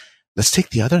says, let's take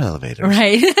the other elevator.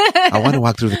 Right. I want to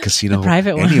walk through the casino the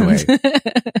private anyway. ones.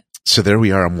 So there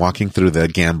we are. I'm walking through the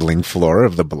gambling floor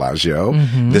of the Bellagio.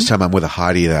 This time I'm with a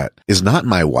hottie that is not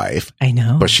my wife. I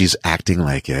know. But she's acting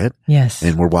like it. Yes.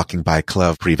 And we're walking by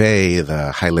Club Privé,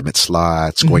 the high limit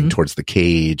slots, going towards the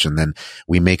cage. And then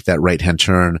we make that right hand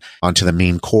turn onto the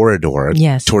main corridor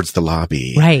towards the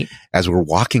lobby. Right. As we're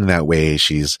walking that way,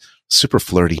 she's super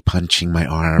flirty, punching my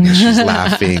arm. And she's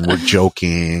laughing. We're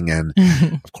joking and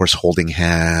of course holding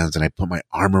hands. And I put my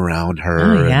arm around her.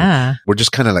 Oh, yeah. We're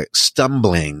just kind of like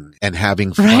stumbling and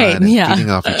having fun and feeding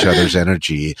off each other's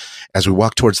energy. As we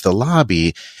walk towards the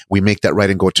lobby, we make that right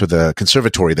and go to the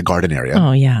conservatory, the garden area.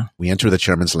 Oh, yeah. We enter the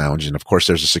chairman's lounge and of course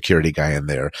there's a security guy in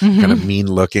there, kind of mean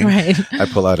looking. Right. I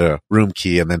pull out a room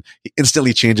key and then he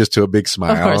instantly changes to a big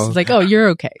smile. Of course. It's like, oh, you're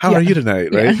okay. How are you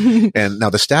tonight? Right. And now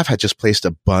the staff had just placed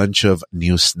a bunch of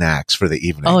new snacks for the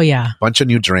evening. Oh, yeah. Bunch of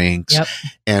new drinks.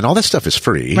 And all that stuff is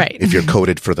free. Right. If you're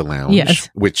coded for the lounge,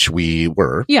 which we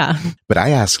were. Yeah. But I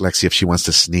asked Lexi if she wants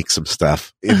to sneak some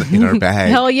stuff in our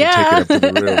bag. Hell yeah. And take it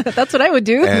up to the room. That's what I would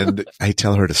do. And I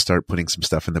tell her to start putting some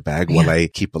stuff in the bag while I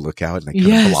keep a lookout and I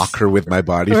kind of block her with my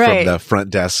body from the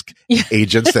front desk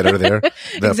agents that are there,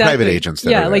 the private agents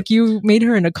that are there. Like you made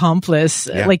her an accomplice,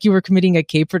 like you were committing a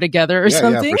caper together or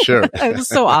something. Yeah, for sure. It was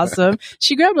so awesome.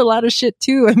 She grabbed a lot of shit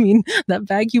too. I mean, that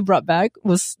bag you brought back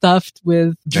was stuffed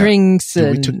with drinks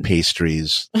and we took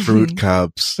pastries, fruit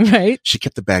cups. Right. She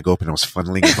kept the bag open. I was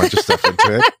funneling a bunch of stuff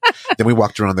into it. Then we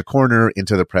walked around the corner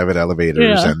into the private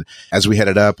elevators. And as we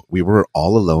headed up, we were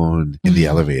all alone in the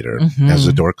elevator. As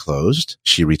the door closed,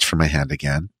 she reached for my hand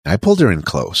again. I pulled her in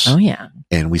close. Oh, yeah.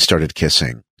 And we started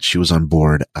kissing. She was on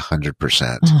board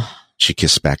 100%. She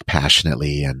kissed back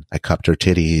passionately and I cupped her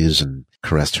titties and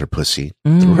caressed her pussy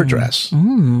through her dress. You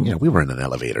know, we were in an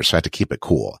elevator, so I had to keep it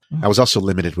cool. I was also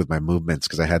limited with my movements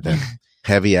because I had that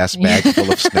heavy ass bag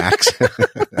full of snacks.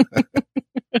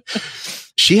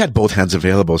 She had both hands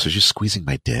available, so she's squeezing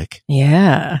my dick.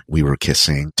 Yeah. We were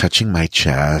kissing, touching my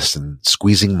chest and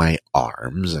squeezing my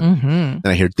arms. And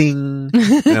then I hear ding.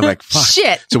 And I'm like, fuck.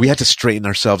 Shit. So we had to straighten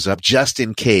ourselves up just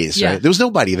in case. Right? There was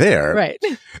nobody there. Right.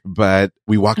 But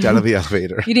we walked out of the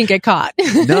elevator. You didn't get caught.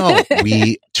 No,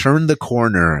 we turned the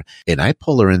corner and I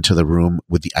pull her into the room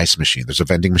with the ice machine. There's a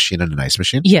vending machine and an ice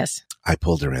machine. Yes. I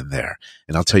pulled her in there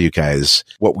and I'll tell you guys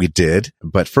what we did.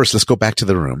 But first, let's go back to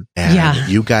the room. And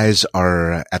you guys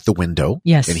are at the window.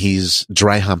 Yes. And he's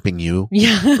dry humping you.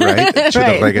 Yeah. Right? To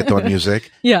the reggaeton music.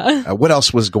 Yeah. What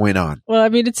else was going on? Well, I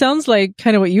mean, it sounds like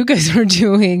kind of what you guys were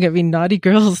doing. I mean, naughty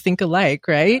girls think alike,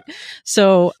 right?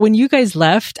 So when you guys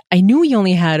left, I knew we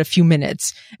only had a few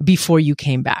minutes before you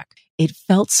came back. It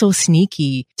felt so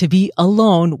sneaky to be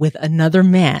alone with another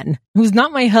man who's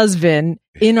not my husband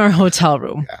in our hotel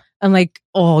room. Yeah. I'm like,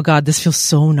 oh God, this feels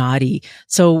so naughty.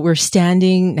 So we're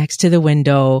standing next to the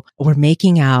window, we're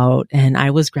making out, and I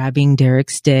was grabbing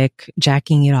Derrick's dick,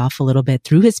 jacking it off a little bit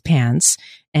through his pants.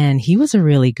 And he was a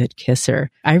really good kisser.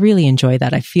 I really enjoy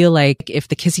that. I feel like if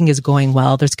the kissing is going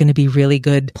well, there's going to be really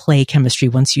good play chemistry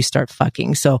once you start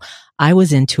fucking. So I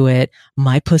was into it.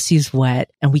 My pussy's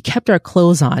wet and we kept our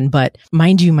clothes on, but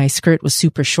mind you, my skirt was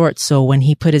super short. So when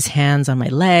he put his hands on my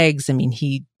legs, I mean,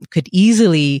 he could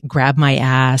easily grab my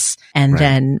ass and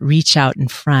then reach out in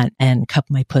front and cup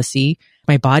my pussy.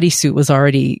 My bodysuit was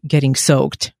already getting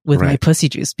soaked with my pussy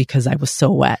juice because I was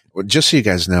so wet. Well, just so you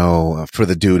guys know, for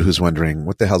the dude who's wondering,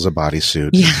 what the hell's a bodysuit?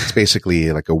 Yeah. It's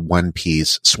basically like a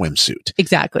one-piece swimsuit.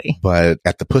 Exactly. But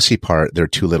at the pussy part, there are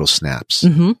two little snaps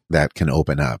that can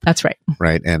open up. That's right.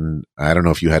 Right. And I don't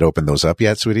know if you had opened those up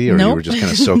yet, sweetie, or you were just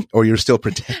kind of soaked, or you're still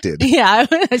protected. Yeah.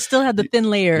 I still had the thin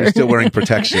layer. You're still wearing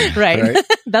protection. Right.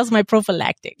 That was my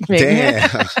prophylactic. Damn.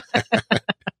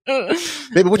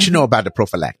 Baby, what you know about the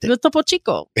prophylactic? The Topo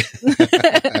Chico.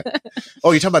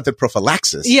 Oh, you're talking about the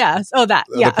prophylaxis. Yes. Oh, that.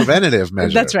 Yeah. The preventative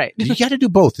measure. That's right. You got to do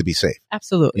both to be safe.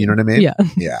 Absolutely. You know what I mean? Yeah.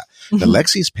 Yeah. The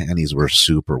Lexi's panties were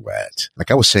super wet.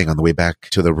 Like I was saying on the way back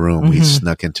to the room, we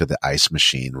snuck into the ice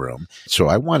machine room. So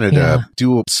I wanted to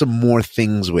do some more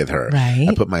things with her. Right.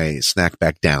 I put my snack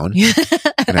back down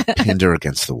and I pinned her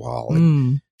against the wall.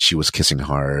 And she was kissing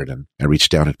hard and I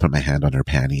reached down and put my hand on her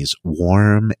panties,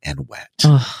 warm and wet.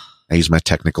 I used my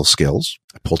technical skills.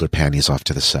 I pulled her panties off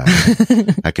to the side.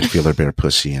 I could feel her bare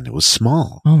pussy, and it was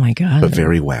small. Oh my God. But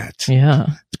very wet. Yeah.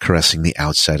 Caressing the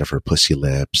outside of her pussy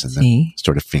lips and then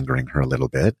started fingering her a little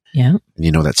bit. Yeah. And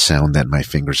you know that sound that my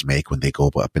fingers make when they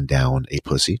go up and down a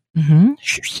pussy? Mm-hmm.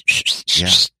 Yeah.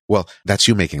 Well, that's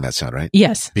you making that sound, right?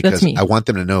 Yes, because that's me. I want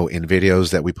them to know in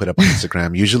videos that we put up on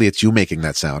Instagram, usually it's you making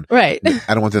that sound. Right.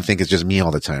 I don't want them to think it's just me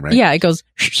all the time, right? Yeah, it goes.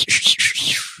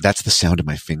 That's the sound of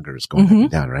my fingers going up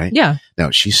and down, right? Yeah.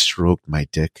 Now, she stroked my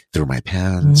dick through my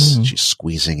pants. She's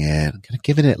squeezing it, kind of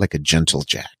giving it like a gentle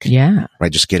jack. Yeah.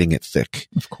 Right? Just getting it thick.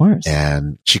 Of course.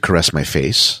 And she caressed my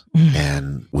face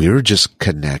and we were just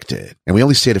connected. And we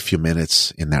only stayed a few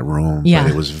minutes in that room, but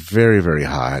it was very, very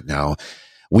hot. Now,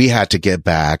 we had to get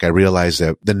back. I realized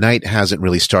that the night hasn't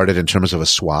really started in terms of a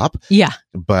swap. Yeah.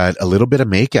 But a little bit of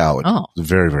makeout. Oh.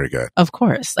 Very, very good. Of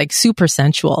course. Like super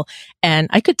sensual. And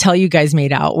I could tell you guys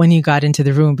made out when you got into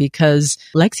the room because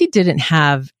Lexi didn't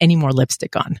have any more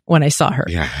lipstick on when I saw her.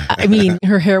 Yeah. I mean,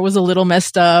 her hair was a little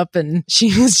messed up and she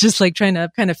was just like trying to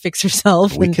kind of fix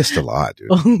herself. We kissed a lot, dude.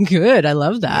 Oh, good. I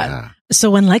love that. Yeah. So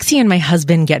when Lexi and my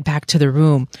husband get back to the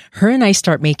room, her and I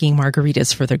start making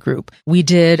margaritas for the group. We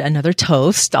did another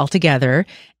toast all together.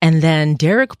 And then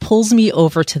Derrick pulls me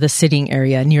over to the sitting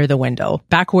area near the window,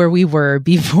 back where we were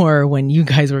before when you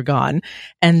guys were gone.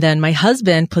 And then my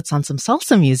husband puts on some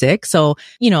salsa music. So,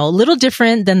 you know, a little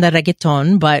different than the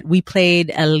reggaeton, but we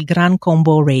played El Gran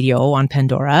Combo radio on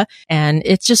Pandora. And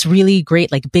it's just really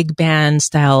great, like big band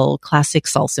style classic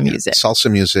salsa music.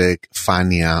 Salsa music,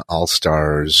 Fania, All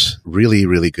Stars, really,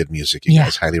 really good music. You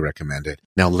guys highly recommend it.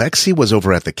 Now, Lexi was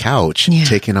over at the couch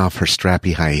taking off her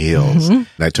strappy high heels. And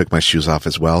I took my shoes off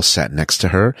as well, sat next to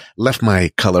her, left my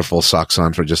colorful socks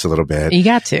on for just a little bit. You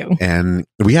got to. And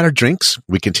we had our drinks.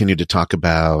 We continued to talk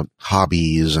about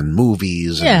hobbies and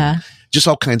movies. And just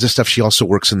all kinds of stuff. She also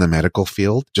works in the medical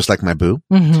field, just like my boo.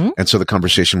 And so the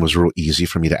conversation was real easy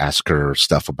for me to ask her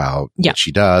stuff about what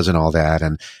she does and all that.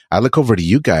 And I look over to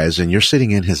you guys and you're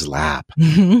sitting in his lap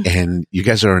and you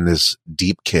guys are in this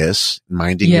deep kiss,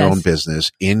 minding your own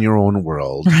business in your own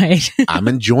world. Right. I'm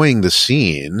enjoying the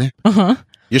scene.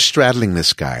 You're straddling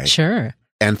this guy. Sure.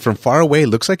 And from far away, it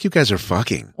looks like you guys are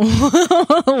fucking.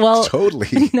 Well,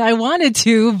 totally. I wanted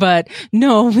to, but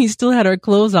no, we still had our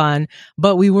clothes on,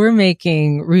 but we were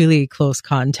making really close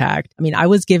contact. I mean, I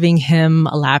was giving him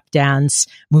a lap dance,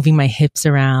 moving my hips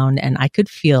around, and I could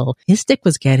feel his dick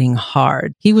was getting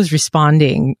hard. He was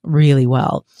responding really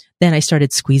well. Then I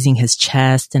started squeezing his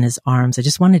chest and his arms. I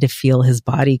just wanted to feel his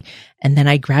body. And then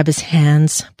I grab his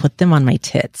hands, put them on my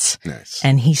tits. Nice.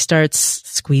 And he starts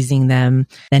squeezing them.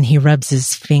 Then he rubs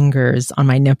his fingers on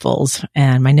my nipples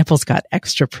and my nipples got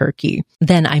extra perky.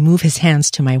 Then I move his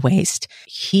hands to my waist.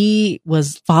 He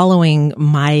was following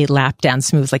my lap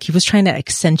dance moves. Like he was trying to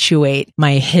accentuate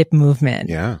my hip movement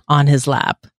on his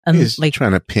lap. He's like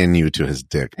trying to pin you to his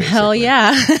dick. Basically. Hell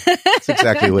yeah. That's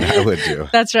exactly what I would do.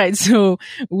 That's right. So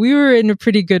we were in a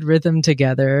pretty good rhythm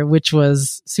together, which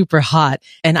was super hot.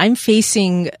 And I'm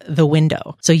facing the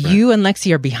window. So you and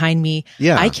Lexi are behind me.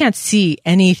 Yeah. I can't see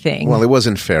anything. Well, it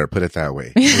wasn't fair. Put it that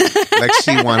way.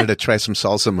 Lexi wanted to try some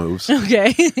salsa moves.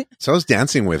 Okay. So I was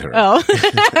dancing with her. Oh.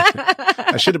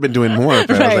 I should have been doing more,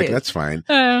 but I was like, that's fine.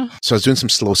 So I was doing some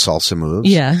slow salsa moves.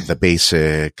 Yeah. The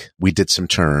basic. We did some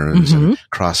turns and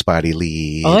crossbody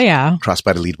lead. Oh, yeah.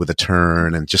 Crossbody lead with a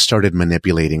turn and just started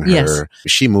manipulating her. Yes.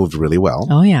 She moved really well.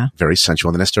 Oh, yeah. Very sensual.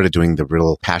 And then I started doing the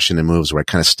real passionate moves where I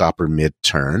kind of stop her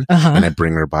mid-turn and I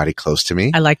bring her body close to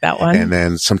me. I like that one. And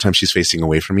then sometimes she's facing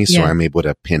away from me. So I'm able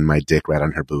to pin my dick right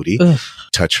on her booty,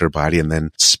 touch her body and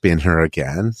then spin her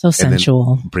again. So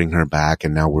sensual. And then bring her back.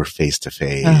 And now we're face to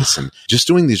face and just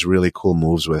doing these really cool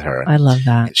moves with her. I love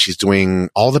that. She's doing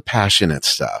all the passionate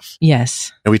stuff.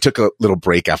 Yes. And we took a little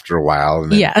break after a while.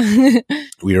 And then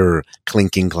we were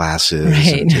clinking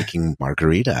glasses and taking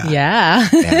margarita. Yeah.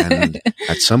 And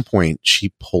at some point,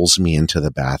 she pulls me into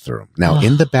the bathroom. Now,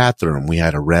 in the bathroom, we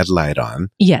had a red light on.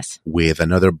 Yes. With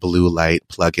another blue light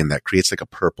plug-in that creates like a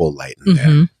purple light in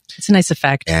there. It's a nice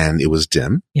effect. And it was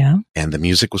dim. Yeah. And the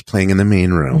music was playing in the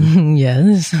main room.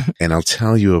 Yes. And I'll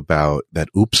tell you about that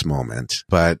oops moment.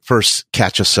 But first,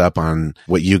 catch us up on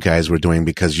what you guys were doing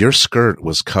because your skirt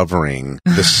was covering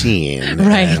the scene.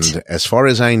 Right. And as far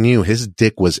as I knew, his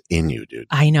dick was in you, dude.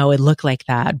 I know it looked like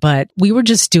that, but we were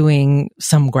just doing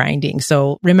some grinding.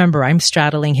 So remember, I'm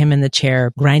straddling him in the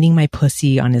chair, grinding my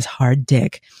pussy on his hard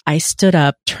dick. I stood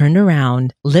up, turned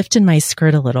around, lifted my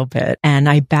skirt a little bit, and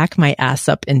I backed my ass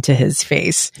up into into his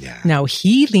face. Yeah. Now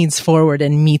he leans forward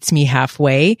and meets me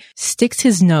halfway, sticks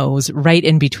his nose right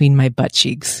in between my butt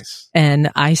cheeks. Nice.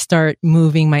 And I start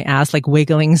moving my ass, like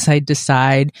wiggling side to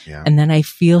side. Yeah. And then I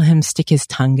feel him stick his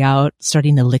tongue out,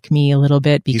 starting to lick me a little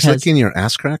bit because He's licking your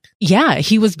ass crack? yeah,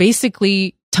 he was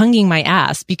basically tonguing my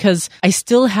ass because I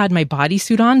still had my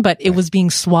bodysuit on, but it was being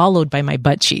swallowed by my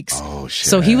butt cheeks. Oh, shit.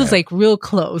 So he was like real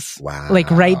close. Wow. Like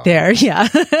right there. Yeah.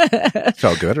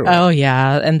 Felt good or what? Oh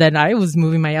yeah. And then I was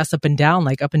moving my ass up and down,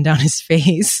 like up and down his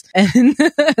face. And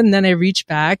then I reach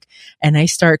back and I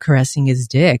start caressing his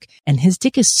dick. And his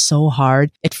dick is so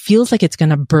hard. It feels like it's going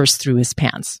to burst through his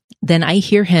pants. Then I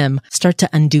hear him start to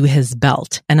undo his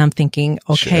belt. And I'm thinking,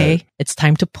 okay, Shit. it's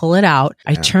time to pull it out.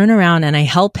 I turn around and I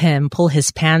help him pull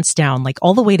his pants down, like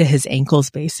all the way to his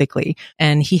ankles, basically.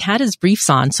 And he had his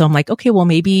briefs on. So I'm like, okay, well,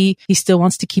 maybe he still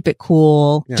wants to keep it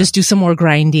cool. Yeah. Just do some more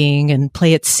grinding and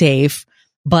play it safe.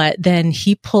 But then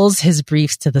he pulls his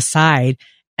briefs to the side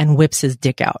and whips his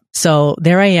dick out. So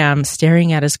there I am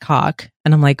staring at his cock.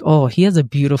 And I'm like, oh, he has a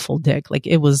beautiful dick. Like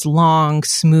it was long,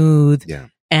 smooth, Yeah.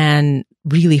 and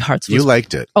really hard. So You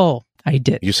liked it. oh, I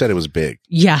did. You said it was big.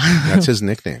 Yeah. That's his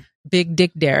nickname. Big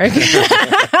Dick Derrick.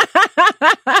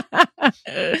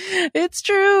 It's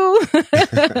true.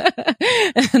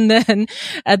 And then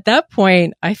at that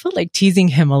point, I felt like teasing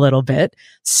him a little bit.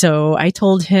 So I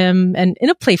told him, and in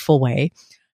a playful way,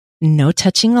 no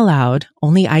touching allowed.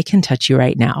 Only I can touch you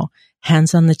right now.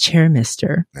 Hands on the chair,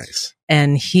 mister. Nice.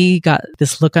 And he got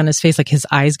this look on his face, like his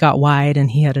eyes got wide and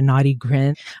he had a naughty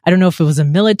grin. I don't know if it was a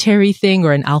military thing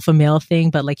or an alpha male thing,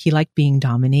 but like he liked being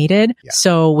dominated. Yeah.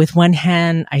 So with one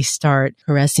hand, I start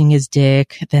caressing his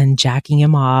dick, then jacking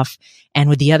him off. And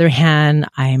with the other hand,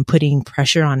 I'm putting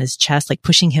pressure on his chest, like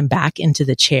pushing him back into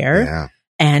the chair. Yeah.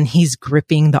 And he's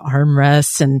gripping the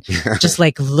armrests and just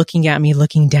like looking at me,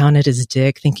 looking down at his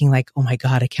dick, thinking like, oh my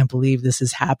God, I can't believe this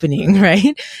is happening.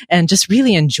 Right. And just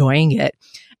really enjoying it.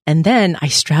 And then I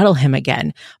straddle him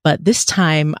again, but this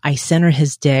time I center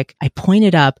his dick, I point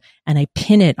it up and I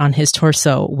pin it on his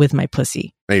torso with my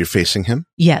pussy. Now you're facing him?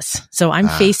 Yes. So I'm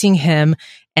facing him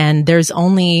and there's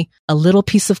only a little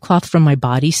piece of cloth from my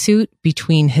bodysuit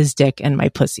between his dick and my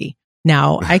pussy.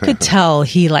 Now I could tell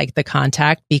he liked the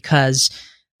contact because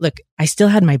look, I still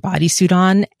had my bodysuit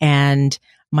on and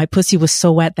my pussy was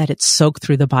so wet that it soaked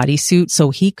through the bodysuit. So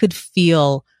he could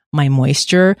feel my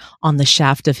moisture on the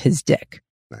shaft of his dick.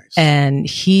 Nice. And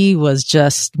he was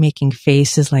just making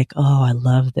faces like, oh, I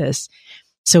love this.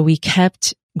 So we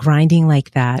kept grinding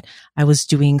like that. I was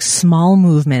doing small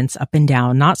movements up and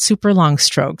down, not super long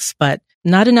strokes, but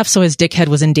not enough so his dickhead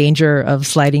was in danger of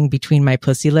sliding between my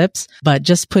pussy lips, but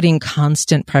just putting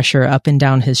constant pressure up and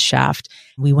down his shaft.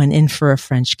 We went in for a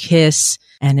French kiss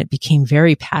and it became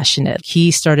very passionate.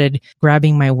 He started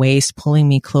grabbing my waist, pulling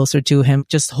me closer to him,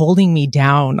 just holding me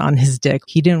down on his dick.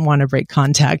 He didn't want to break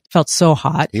contact. Felt so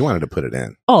hot. He wanted to put it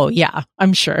in. Oh yeah,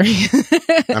 I'm sure.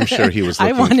 I'm sure he was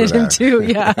looking I wanted for that. him to,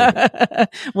 yeah.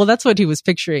 Well, that's what he was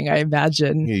picturing, I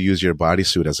imagine. You use your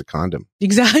bodysuit as a condom.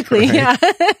 Exactly. Right? Yeah.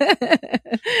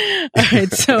 All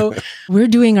right. So we're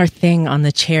doing our thing on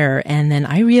the chair. And then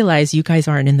I realize you guys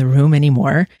aren't in the room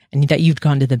anymore and that you'd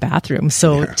gone to the bathroom.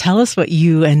 So tell us what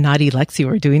you and naughty Lexi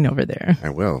were doing over there. I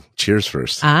will. Cheers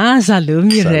first. Salud,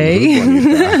 mi rey.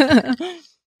 Salud,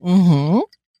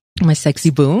 Mm-hmm. My sexy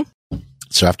boo.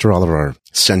 So after all of our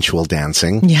sensual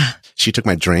dancing, Yeah. she took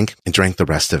my drink and drank the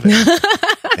rest of it.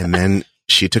 And then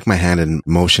she took my hand and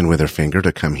motioned with her finger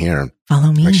to come here.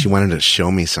 Follow me. Like she wanted to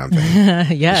show me something.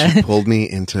 Yeah. She pulled me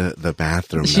into the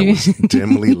bathroom that was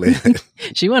dimly lit.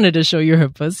 She wanted to show you her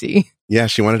pussy. Yeah,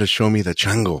 she wanted to show me the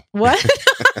chango. What?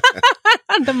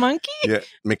 The monkey? Yeah,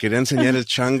 me quería enseñar el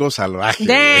chango salvaje.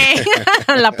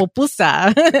 Dang. La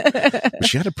pupusa. But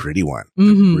she had a pretty one.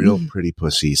 Mm-hmm. Real pretty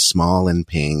pussy, small and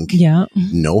pink. Yeah.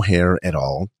 No hair at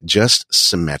all. Just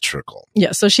symmetrical.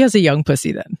 Yeah. So she has a young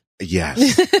pussy then.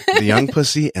 Yes. The young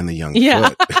pussy and the young Yeah.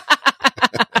 foot.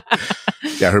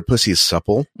 Yeah, her pussy is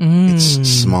supple. It's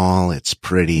small. It's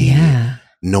pretty. Yeah.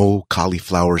 No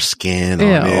cauliflower skin Ew.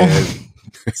 on it.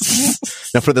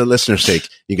 Now, for the listener's sake,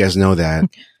 you guys know that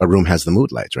a room has the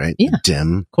mood lights, right? Yeah.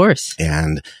 Dim. Of course.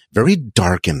 And very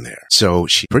dark in there. So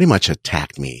she pretty much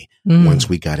attacked me once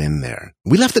we got in there.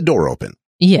 We left the door open,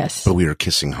 Yes. but we were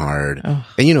kissing hard. Oh.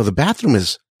 And you know, the bathroom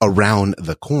is around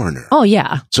the corner. Oh,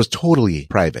 yeah. So it's totally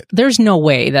private. There's no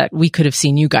way that we could have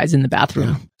seen you guys in the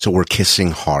bathroom. So we're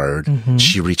kissing hard. Mm-hmm.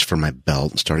 She reached for my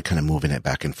belt and started kind of moving it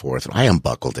back and forth. I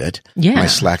unbuckled it. Yeah. My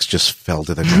slacks just fell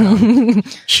to the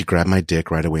ground. She grabbed my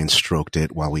dick right away and stroked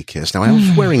it while we kissed. Now I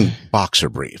was wearing boxer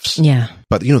briefs. Yeah.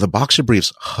 But, you know, the boxer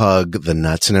briefs hug the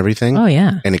nuts and everything. Oh,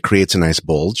 yeah. And it creates a nice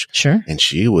bulge. Sure. And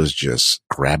she was just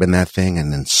grabbing that thing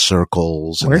and then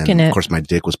circles. Working and then, it. Of course, my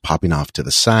dick was popping off to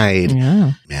the side.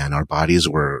 Yeah. Man, our bodies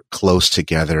were close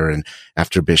together. And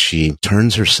after a bit, she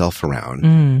turns herself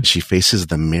around. She faces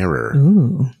the mirror.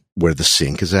 Ooh. Where the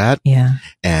sink is at. Yeah.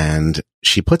 And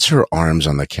she puts her arms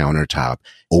on the countertop,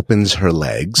 opens her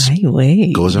legs,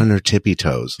 goes on her tippy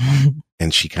toes,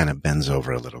 and she kind of bends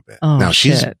over a little bit. Oh, now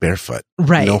she's shit. barefoot.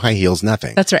 Right. No high heels,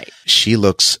 nothing. That's right. She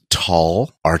looks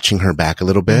tall, arching her back a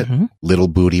little bit, little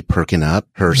booty perking up.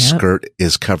 Her skirt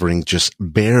is covering just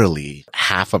barely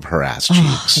half of her ass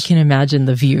cheeks. I can imagine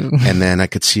the view. And then I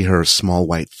could see her small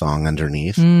white thong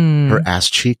underneath, her ass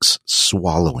cheeks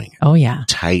swallowing. Oh, yeah.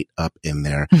 Tight up in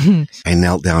there. I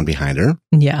knelt down behind her.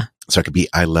 Yeah. So I could be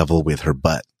eye level with her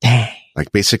butt. Dang.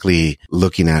 Like basically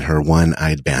looking at her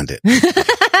one-eyed bandit.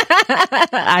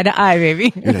 Eye to eye,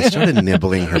 baby. And I started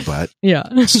nibbling her butt. Yeah.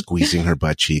 Squeezing her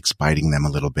butt cheeks, biting them a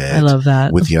little bit. I love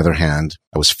that. With the other hand,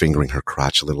 I was fingering her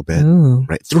crotch a little bit. Ooh.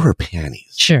 Right through her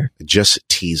panties. Sure. Just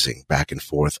teasing back and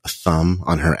forth, a thumb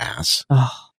on her ass.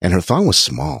 Oh. And her thong was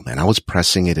small, man. I was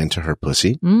pressing it into her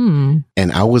pussy. And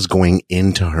I was going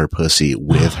into her pussy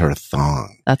with her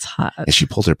thong. That's hot. And she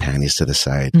pulled her panties to the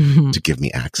side to give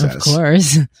me access. Of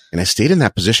course. And I stayed in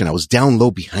that position. I was down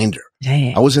low behind her.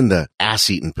 Dang. I was in the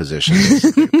ass-eating position.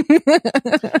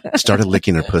 Started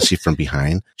licking her pussy from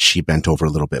behind. She bent over a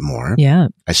little bit more. Yeah.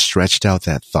 I stretched out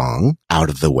that thong out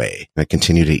of the way. I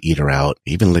continued to eat her out.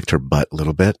 I even licked her butt a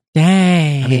little bit.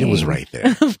 Dang. I mean, it was right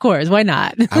there. Of course. Why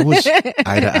not? I was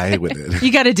eye to eye with it.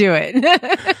 You got to do it.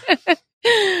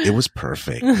 It was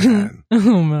perfect, man.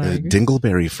 Oh my.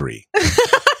 Dingleberry free.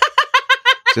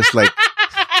 Just like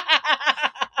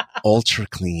ultra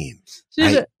clean.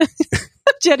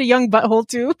 She had a young butthole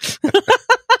too.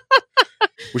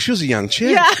 Well, she was a young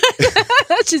chick. Yeah.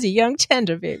 She's a young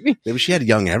tender, baby. Maybe she had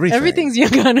young everything. Everything's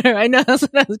young on her. I know. That's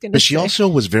what I was going to say. But she also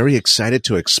was very excited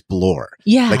to explore.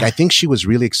 Yeah. Like, I think she was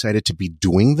really excited to be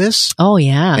doing this. Oh,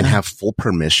 yeah. And have full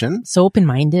permission. So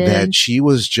open-minded. That she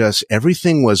was just,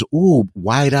 everything was, ooh,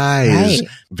 wide eyes,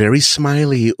 very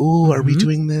smiley. Ooh, are we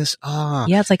doing this? Ah.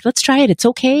 Yeah, it's like, let's try it. It's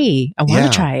okay. I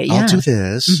want to try it. Yeah. I'll do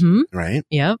this. Right?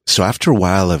 Yep. So after a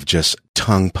while of just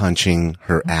tongue punching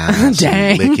her ass,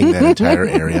 and licking that entire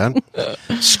area,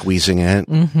 squeezing it,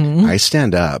 I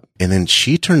stand up and then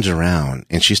she turns around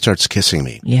and she starts kissing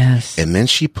me. Yes. And then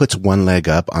she puts one leg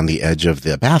up on the edge of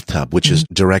the bathtub, which is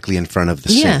directly in front of the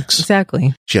sinks.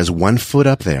 Exactly. She has one foot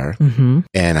up there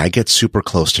and I get super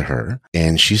close to her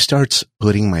and she starts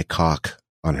putting my cock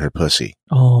on her pussy.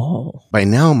 Oh. By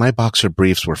now, my boxer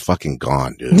briefs were fucking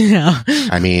gone, dude. Yeah.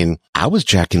 I mean, I was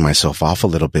jacking myself off a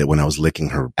little bit when I was licking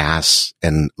her ass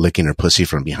and licking her pussy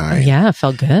from behind. Yeah, it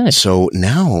felt good. So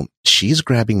now she's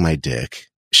grabbing my dick.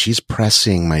 She's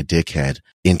pressing my dickhead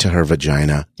into her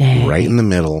vagina, right in the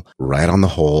middle, right on the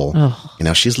hole. Oh. You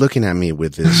know, she's looking at me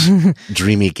with this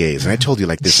dreamy gaze. And I told you,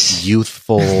 like, this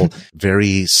youthful,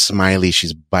 very smiley,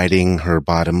 she's biting her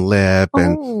bottom lip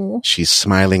and she's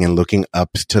smiling and looking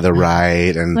up to the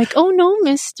right. And like, oh no,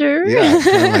 mister. Yeah.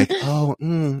 And like, oh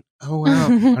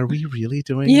wow. Are we really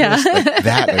doing this? Like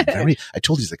that. Like I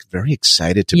told you, like, very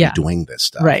excited to be doing this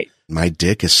stuff. Right. My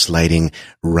dick is sliding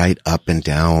right up and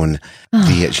down.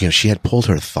 She had pulled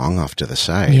her thong off to the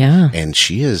side. Yeah. And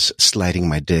she is sliding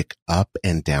my dick up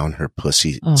and down her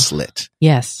pussy slit.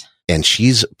 Yes. And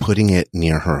she's putting it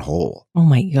near her hole. Oh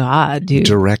my God, dude.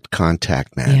 Direct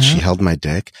contact, man. Yeah. She held my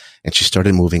dick and she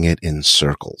started moving it in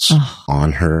circles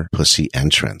on her pussy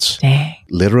entrance. Dang.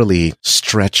 Literally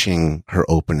stretching her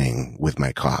opening with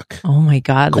my cock. Oh my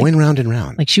God. Going round and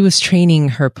round. Like she was training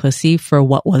her pussy for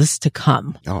what was to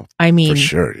come. Oh, I mean, for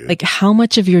sure, dude. Like how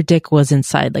much of your dick was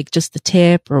inside? Like just the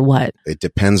tip or what? It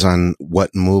depends on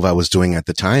what move I was doing at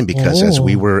the time because as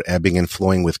we were ebbing and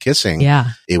flowing with kissing,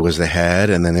 it was the head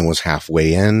and then it was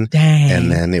halfway in. Dang.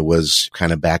 And then it was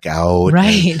kind of back out.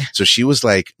 Right. So she was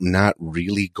like not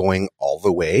really going all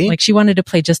the way. Like she wanted to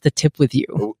play just the tip with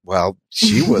you. Well,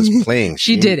 she was playing.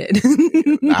 She did it.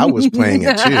 I was playing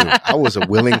it too. I was a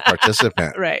willing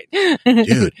participant. Right.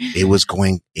 Dude, it was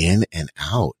going in and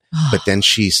out. But then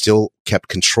she still kept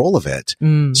control of it.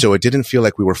 So it didn't feel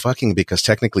like we were fucking because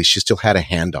technically she still had a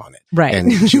hand on it. Right.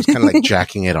 And she was kind of like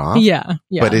jacking it off. Yeah.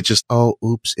 But it just,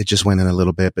 it just went in a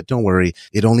little bit. But don't worry.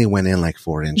 It only went in like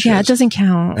 4 inches. Yeah, it doesn't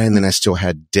count. And then I still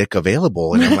had dick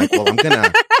available. And I'm like, well, I'm going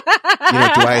to,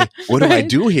 what do I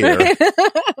do here?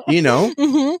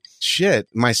 Right. Shit,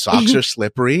 my socks are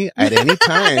slippery at any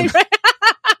time.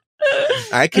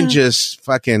 I can just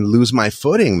fucking lose my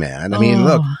footing, man. I mean,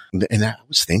 look, and I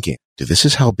was thinking, dude, this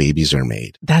is how babies are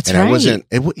made. That's and right. I wasn't,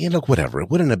 whatever. It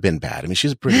wouldn't have been bad. I mean,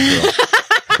 she's a pretty girl.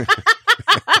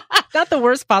 Not the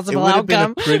worst possible It would outcome.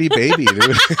 have been a pretty baby,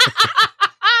 dude.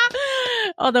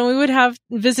 Oh, then we would have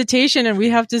visitation and we'd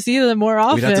have to see them more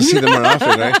often. We'd have to see them more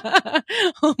often, right?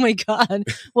 Oh my God.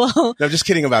 Well, No, I'm just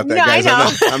kidding about that, No, guys. I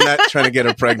know. I'm not trying to get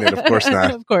her pregnant. Of course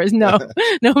not. Of course, no.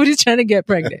 Nobody's trying to get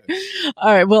pregnant.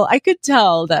 All right. Well, I could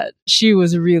tell that she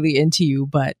was really into you,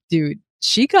 but dude,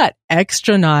 she got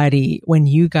extra naughty when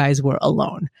you guys were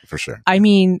alone. For sure. I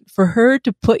mean, for her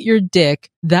to put your dick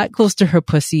that close to her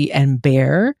pussy and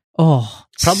bare,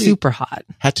 probably super hot.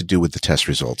 Had to do with the test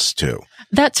results too.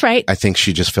 That's right. I think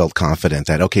she just felt confident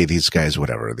that, okay, these guys,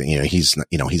 whatever, he's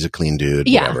a clean dude.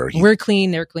 Yeah. Whatever. We're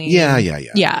clean. They're clean. Yeah.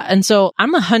 Yeah. And so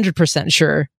I'm 100%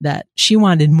 sure that she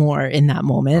wanted more in that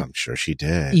moment. I'm sure she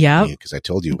did. Yeah. Because I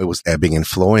told you it was ebbing and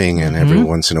flowing, and every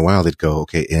once in a while they'd go,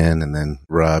 okay, in, and then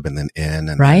rub, and then in.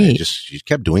 And right. then she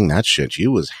kept doing that shit. She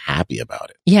was happy about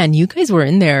it. Yeah. And you guys were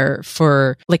in there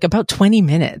for like about 20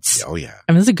 minutes. Oh, yeah.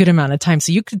 I mean, that's a good amount of time.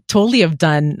 So you could totally have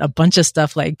done a bunch of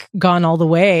stuff, like gone all the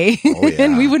way. Oh, yeah.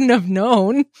 And we wouldn't have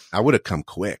known. I would have come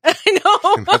quick. I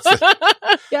know.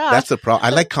 That's the problem.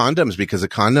 I like condoms because the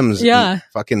condoms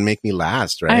fucking make me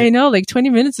last, right? I know. Like 20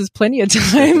 minutes is plenty of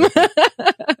time.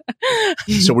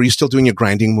 So were you still doing your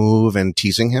grinding move and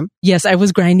teasing him? Yes, I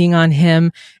was grinding on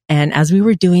him. And as we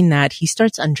were doing that, he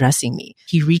starts undressing me.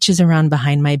 He reaches around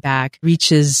behind my back,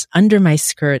 reaches under my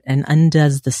skirt, and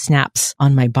undoes the snaps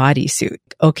on my bodysuit.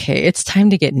 Okay, it's time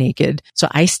to get naked. So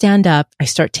I stand up. I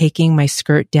start taking my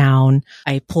skirt down.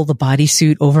 I pull the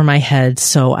bodysuit over my head.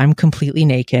 So I'm completely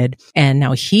naked. And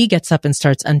now he gets up and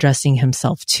starts undressing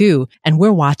himself too. And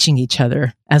we're watching each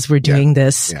other as we're doing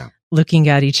this. Yeah. Looking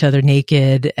at each other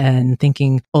naked and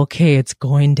thinking, okay, it's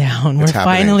going down. We're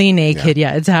finally naked.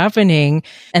 Yeah, it's happening.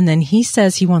 And then he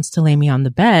says he wants to lay me on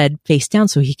the bed face down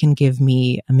so he can give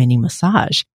me a mini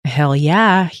massage. Hell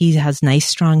yeah. He has nice,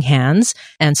 strong hands.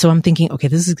 And so I'm thinking, okay,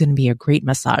 this is going to be a great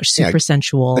massage. Super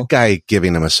sensual. The guy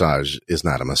giving a massage is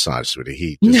not a massage,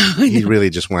 sweetie. He really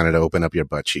just wanted to open up your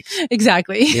butt cheeks.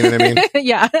 Exactly. You know what I mean?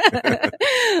 Yeah.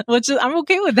 Which I'm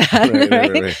okay with that.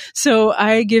 Right? So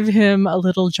I give him a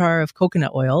little jar of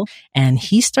coconut oil and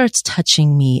he starts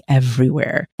touching me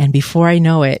everywhere. And before I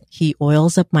know it, he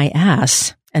oils up my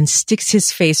ass and sticks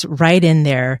his face right in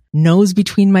there, nose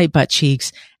between my butt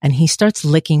cheeks, and he starts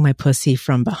licking my pussy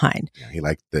from behind. Yeah, he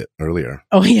liked it earlier.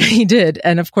 Oh, yeah, he did.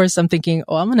 And of course, I'm thinking,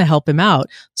 I'm going to help him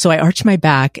out. So I arch my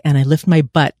back and I lift my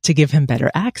butt to give him better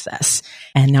access.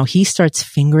 And now he starts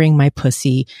fingering my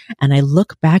pussy. And I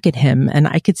look back at him and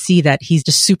I could see that he's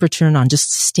just super turned on,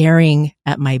 just staring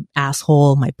at my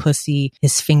asshole, my pussy,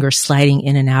 his fingers sliding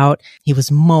in and out. He was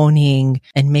moaning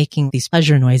and making these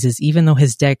pleasure noises, even though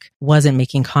his dick wasn't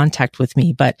making contact with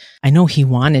me. But I know he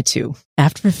wanted to.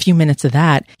 After a few minutes of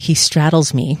that, he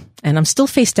straddles me and I'm still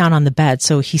face down on the bed.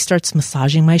 So he starts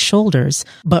massaging my shoulders.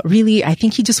 But really, I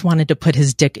think he just wanted to put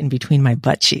his dick in between my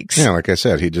butt cheeks. Yeah, like I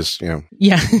said, he just,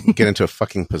 get into a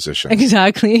fucking position.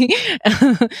 Exactly.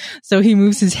 So he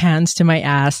moves his hands to my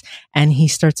ass and he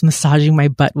starts massaging my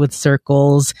butt with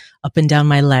circles up and down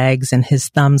my legs, and his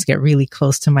thumbs get really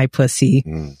close to my pussy.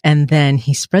 And then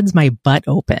he spreads my butt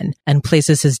open and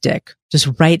places his dick just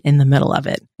right in the middle of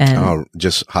it. And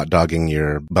just hot dogging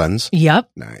your buns?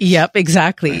 Yep. Nice. Yep,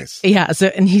 exactly. Nice. Yeah. So,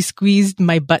 and he squeezed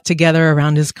my butt together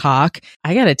around his cock.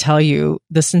 I got to tell you,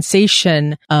 the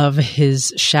sensation of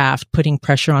his shaft putting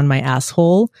pressure on my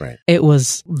asshole, it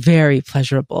was very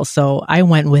pleasurable. So I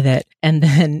went with it. And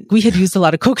then we had used a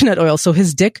lot of coconut oil. So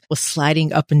his dick was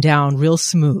sliding up and down real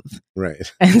smooth.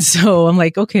 Right. And so I'm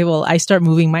like, okay, well, I start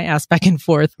moving my ass back and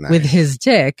forth with his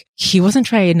dick. He wasn't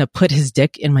trying to put his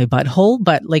dick in my butthole,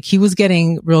 but like he was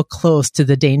getting real close to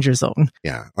the danger zone.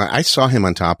 Yeah. I saw him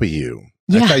on top of you.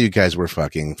 Yeah. I thought you guys were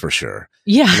fucking for sure.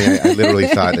 Yeah. I mean, I literally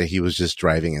thought that he was just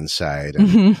driving inside.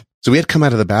 And so we had come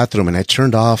out of the bathroom and I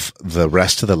turned off the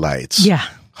rest of the lights. Yeah.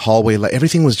 Hallway light,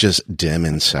 everything was just dim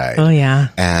inside. Oh, yeah.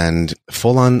 And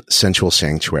full on sensual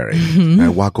sanctuary. I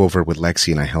walk over with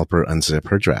Lexi and I help her unzip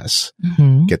her dress,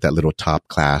 get that little top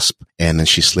clasp, and then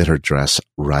she slid her dress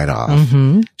right off.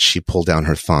 She pulled down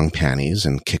her thong panties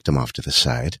and kicked them off to the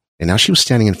side. And now she was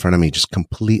standing in front of me just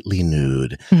completely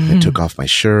nude. I took off my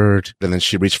shirt and then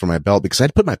she reached for my belt because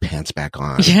I'd put my pants back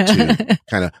on to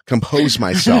kind of compose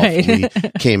myself. We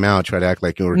came out, tried to act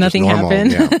like we were Nothing just normal.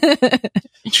 happened.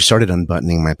 She started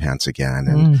unbuttoning my pants again.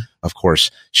 And of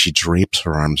course, she drapes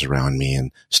her arms around me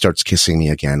and starts kissing me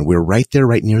again. We're right there,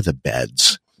 right near the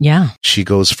beds. Yeah. She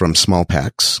goes from small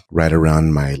pecks right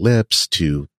around my lips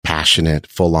to passionate,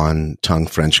 full on tongue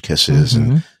French kisses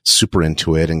and super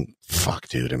into it. And fuck,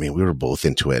 dude. I mean, we were both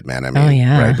into it, man. I mean, oh,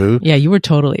 yeah. Right, boo? Yeah, you were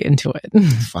totally into it.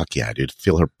 Fuck yeah, dude.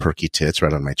 Feel her perky tits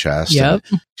right on my chest. Yep.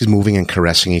 She's moving and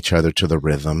caressing each other to the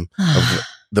rhythm of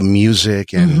the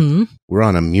music. And we're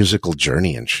on a musical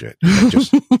journey and shit. Like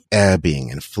just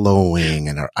ebbing and flowing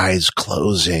and our eyes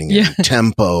closing and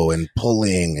tempo and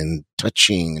pulling and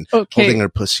touching and holding her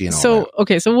pussy and all that.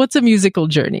 Okay, so what's a musical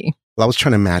journey? Well, I was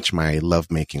trying to match my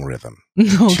lovemaking rhythm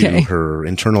to her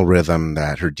internal rhythm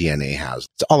that her DNA has.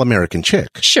 It's all American chick.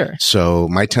 Sure. So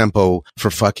my tempo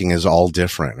for fucking is all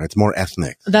different. It's more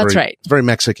ethnic. That's right. It's very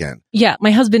Mexican. Yeah.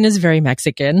 My husband is very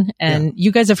Mexican. And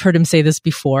you guys have heard him say this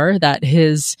before, that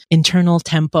his internal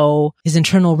tempo, his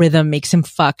internal rhythm makes him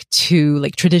fuck to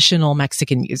like traditional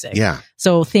Mexican music. Yeah.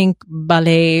 So think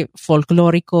ballet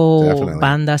folklorico, Definitely.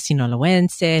 banda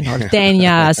sinaloense,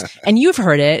 norteñas. And you've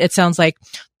heard it. It sounds like...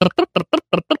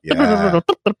 Yeah.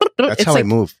 That's how I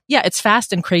move. Yeah, it's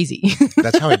fast and crazy.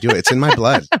 That's how I do it. It's in my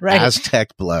blood. Right.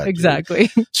 Aztec blood. Exactly.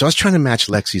 Dude. So I was trying to match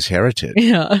Lexi's heritage.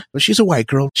 Yeah. But she's a white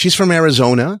girl. She's from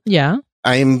Arizona. Yeah.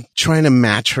 I'm trying to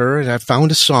match her. And I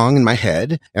found a song in my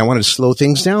head and I wanted to slow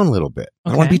things down a little bit. I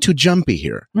don't want to be too jumpy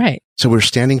here. Right. So we're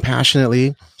standing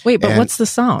passionately. Wait, but what's the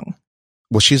song?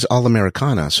 Well, she's all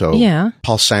Americana. So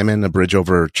Paul Simon, A Bridge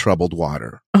Over Troubled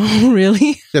Water. Oh,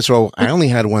 really? Yeah, so I only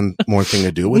had one more thing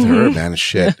to do with her, man.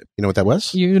 Shit. You know what that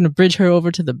was? You're going to bridge her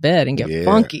over to the bed and get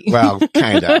funky. Well,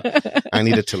 kind of. I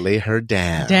needed to lay her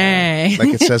down. Dang.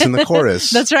 Like it says in the chorus.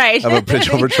 That's right. Of A Bridge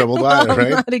Over Troubled Water, right?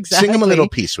 Not exactly. Sing him a little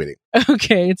piece, sweetie.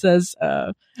 Okay. It says...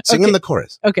 Sing him the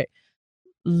chorus. Okay.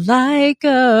 Like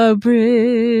a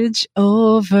bridge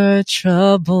over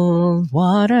troubled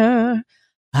water,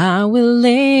 I will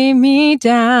lay me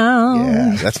down.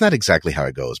 Yeah, that's not exactly how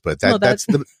it goes, but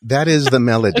that is the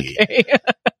melody. Okay.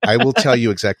 I will tell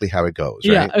you exactly how it goes.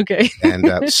 Right? Yeah, okay.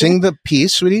 And sing the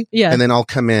piece, sweetie. Yeah. And then I'll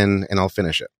come in and I'll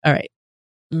finish it. All right.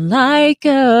 Like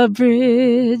a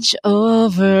bridge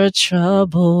over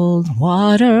troubled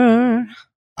water.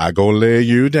 I go lay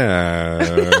you down.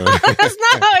 That's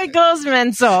not how it goes,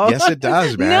 Menso. Yes, it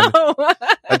does, man. No.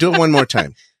 I'll do it one more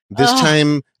time. This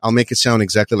time, I'll make it sound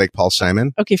exactly like Paul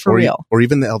Simon. Okay, for real. Or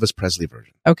even the Elvis Presley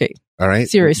version. Okay. All right?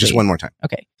 Seriously. Just one more time.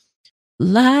 Okay.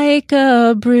 Like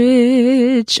a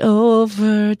bridge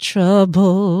over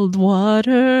troubled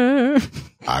water.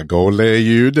 I go lay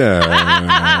you down.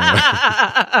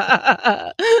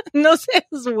 No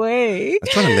sense way. I'm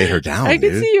trying to lay her down, I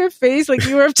can see your face like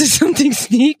you were up to something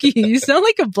sneaky. You sound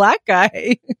like a black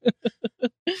guy.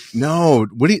 No,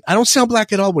 I don't sound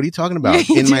black at all. What are you talking about?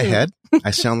 Yeah, in my head,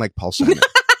 I sound like Paul Simon.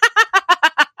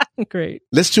 Great.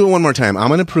 Let's do it one more time. I'm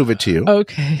going to prove it to you.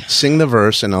 Okay. Sing the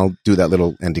verse and I'll do that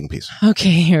little ending piece. Okay,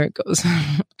 here it goes.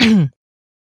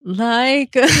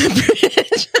 Like a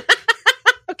bridge.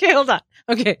 Okay, hold on.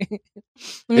 Okay.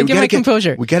 Let me get my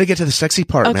composure. We got to get to the sexy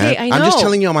part, man. I know. I'm just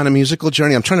telling you I'm on a musical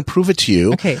journey. I'm trying to prove it to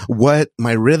you what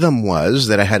my rhythm was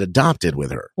that I had adopted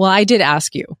with her. Well, I did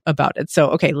ask you about it.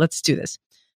 So, okay, let's do this.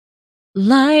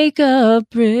 Like a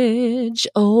bridge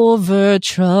over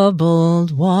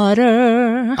troubled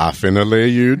water. I finna lay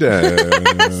you down.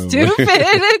 Stupid.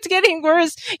 It's getting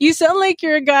worse. You sound like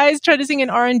you're a guy's trying to sing an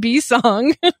R&B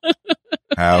song.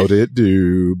 How'd it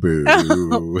do, boo?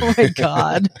 Oh my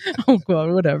God. Oh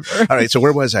God, whatever. All right. So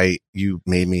where was I? You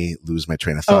made me lose my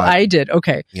train of thought. Oh, I did.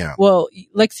 Okay. Yeah. Well,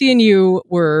 Lexi and you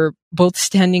were both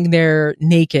standing there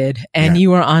naked and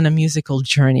you were on a musical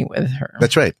journey with her.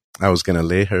 That's right. I was going to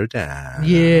lay her down.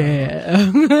 Yeah.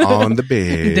 On the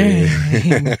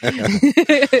bed.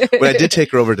 But I did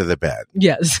take her over to the bed.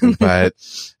 Yes. But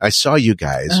I saw you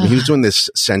guys. He was doing this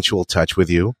sensual touch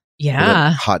with you.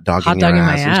 Yeah. Hot dogging your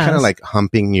ass. It was kind of like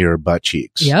humping your butt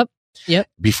cheeks. Yep.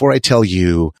 Before I tell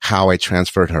you how I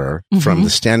transferred her from the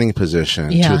standing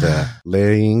position to the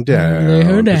laying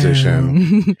down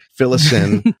position, fill us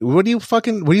in. What are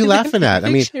you laughing at?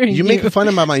 I mean, you make fun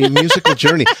about my musical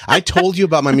journey. I told you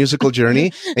about my musical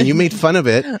journey and you made fun of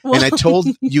it. And I told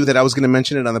you that I was going to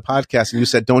mention it on the podcast and you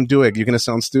said, don't do it. You're going to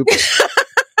sound stupid.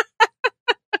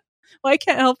 Well, I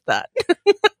can't help that.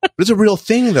 But it's a real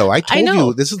thing though. I told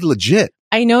you this is legit.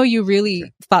 I know you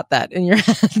really thought that in your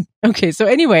head. Okay. So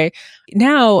anyway,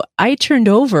 now I turned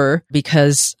over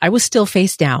because I was still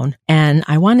face down and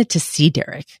I wanted to see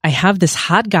Derrick. I have this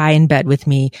hot guy in bed with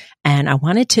me and I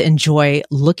wanted to enjoy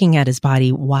looking at his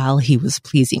body while he was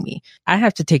pleasing me. I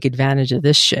have to take advantage of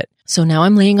this shit. So now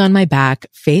I'm laying on my back,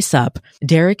 face up.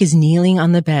 Derrick is kneeling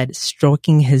on the bed,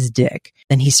 stroking his dick.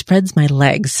 Then he spreads my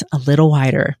legs a little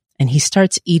wider and he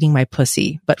starts eating my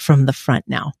pussy, but from the front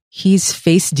now. He's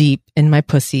face deep in my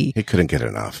pussy. He couldn't get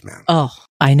enough, man. Oh,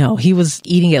 I know. He was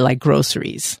eating it like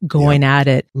groceries, going at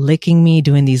it, licking me,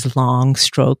 doing these long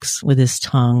strokes with his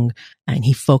tongue. And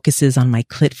he focuses on my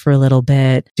clit for a little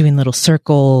bit, doing little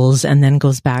circles, and then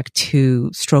goes back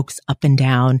to strokes up and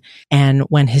down. And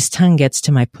when his tongue gets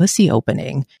to my pussy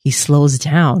opening, he slows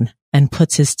down and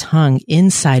puts his tongue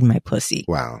inside my pussy.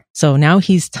 Wow. So now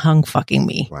he's tongue fucking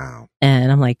me. Wow. And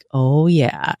I'm like, oh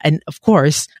yeah. And of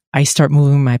course, I start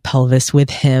moving my pelvis with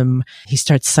him. He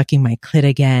starts sucking my clit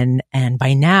again. And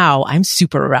by now I'm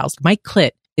super aroused. My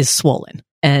clit is swollen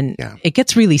and it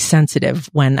gets really sensitive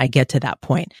when I get to that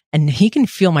point. And he can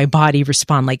feel my body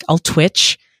respond. Like I'll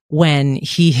twitch when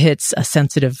he hits a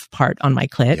sensitive part on my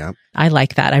clit. Yep. I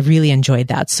like that. I really enjoyed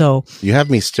that. So you have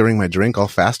me stirring my drink all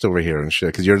fast over here and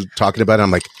shit because you're talking about it.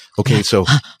 I'm like, okay, so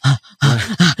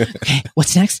okay,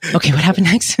 what's next? Okay, what happened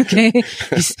next? Okay,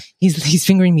 he's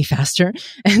fingering me faster,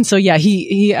 and so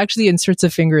he actually inserts a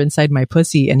finger inside my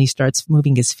pussy and he starts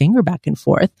moving his finger back and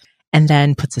forth. And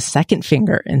then puts a second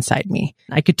finger inside me.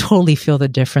 I could totally feel the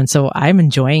difference. So I'm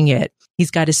enjoying it.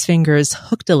 He's got his fingers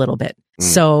hooked a little bit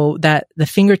so that the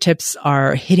fingertips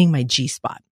are hitting my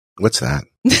G-spot. What's that?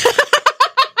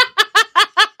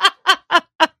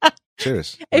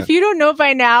 Serious. If you don't know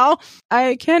by now,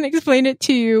 I can't explain it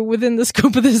to you within the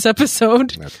scope of this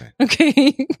episode.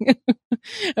 Okay.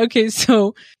 Okay.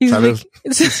 So he's Salud.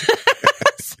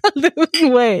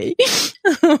 Salud way.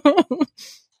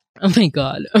 Oh my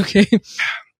God. Okay.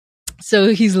 So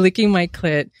he's licking my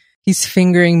clit. He's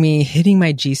fingering me, hitting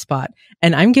my G-spot,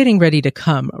 and I'm getting ready to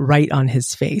come right on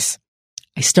his face.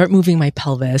 I start moving my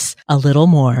pelvis a little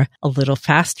more, a little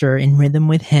faster in rhythm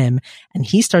with him. And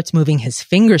he starts moving his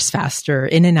fingers faster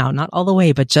in and out, not all the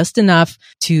way, but just enough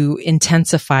to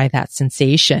intensify that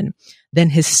sensation. Then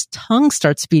his tongue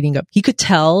starts speeding up. He could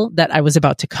tell that I was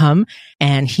about to come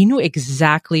and he knew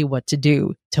exactly what to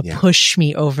do to push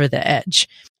me over the edge.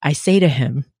 I say to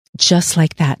him, just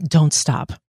like that, don't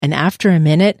stop. And after a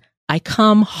minute, I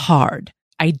come hard.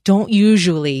 I don't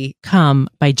usually come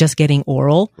by just getting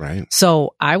oral. Right.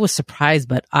 So I was surprised,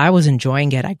 but I was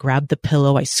enjoying it. I grabbed the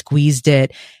pillow. I squeezed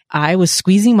it. I was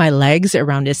squeezing my legs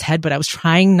around his head, but I was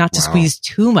trying not to squeeze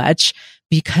too much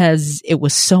because it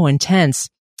was so intense.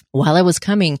 While I was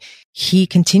coming, he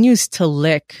continues to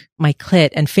lick my clit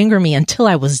and finger me until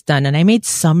I was done. And I made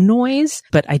some noise,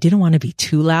 but I didn't want to be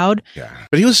too loud. Yeah.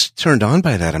 But he was turned on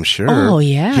by that, I'm sure. Oh,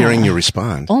 yeah. Hearing you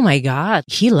respond. Oh, my God.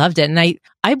 He loved it. And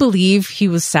I believe he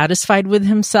was satisfied with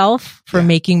himself for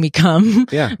making me come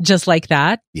just like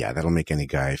that. Yeah, that'll make any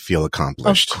guy feel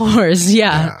accomplished. Of course.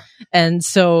 Yeah. And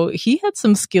so he had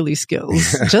some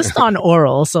skills just on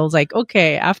oral. So I was like,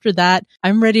 okay, after that,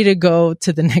 I'm ready to go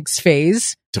to the next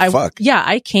phase. Fuck. Yeah,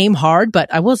 I came hard,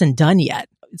 but I wasn't done yet.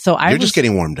 So You're just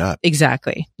getting warmed up.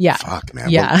 Exactly. Yeah. Fuck, man.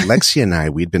 Yeah. Well, Lexi and I,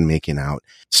 we'd been making out,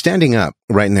 standing up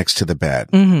right next to the bed.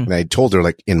 Mm-hmm. And I told her,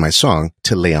 like in my song,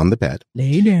 to lay on the bed.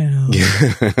 Lay down.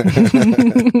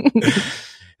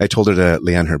 I told her to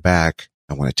lay on her back.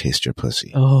 I want to taste your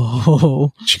pussy.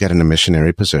 Oh. She got in a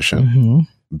missionary position,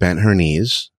 bent her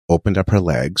knees, opened up her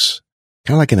legs,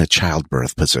 kind of like in a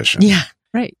childbirth position. Yeah.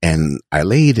 Right. And I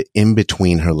laid in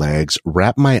between her legs,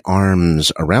 wrapped my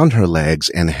arms around her legs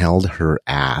and held her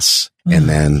ass and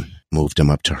then moved them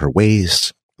up to her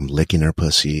waist, licking her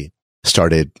pussy,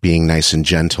 started being nice and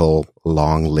gentle,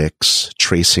 long licks,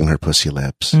 tracing her pussy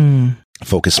lips,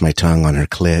 focused my tongue on her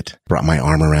clit, brought my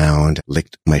arm around,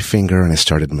 licked my finger, and I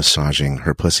started massaging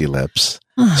her pussy lips,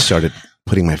 started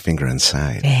putting my finger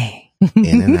inside,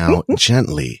 in and out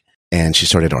gently. And she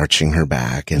started arching her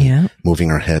back and moving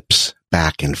her hips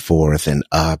back and forth and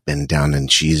up and down. And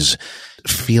she's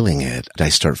feeling it. I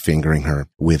start fingering her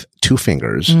with 2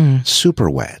 fingers, super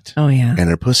wet. Oh, yeah. And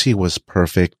her pussy was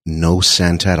perfect. No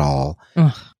scent at all.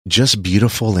 Just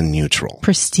beautiful and neutral.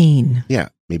 Pristine. Yeah.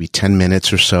 Maybe 10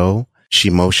 minutes or so. She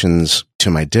motions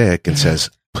to my dick and says,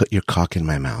 put your cock in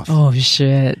my mouth. Oh,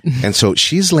 shit. And so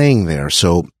she's laying there.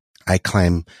 So I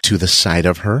climb to the side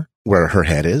of her, where her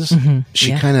head is.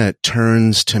 She kind of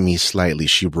turns to me slightly.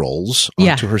 She rolls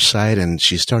onto her side and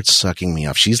she starts sucking me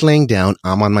off. She's laying down.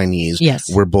 I'm on my knees.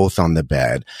 Yes. We're both on the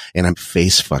bed and I'm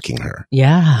face fucking her.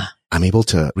 Yeah. I'm able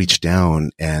to reach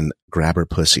down and grab her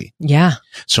pussy. Yeah.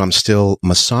 So I'm still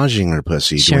massaging her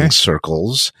pussy, doing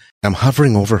circles. I'm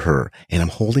hovering over her and I'm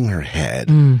holding her head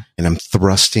and I'm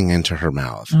thrusting into her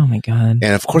mouth. Oh my God.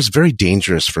 And of course, very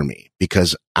dangerous for me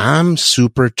because I'm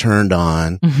super turned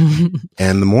on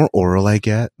and the more oral I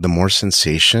get, the more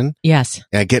sensation. Yes.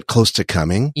 And I get close to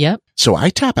coming. Yep. So I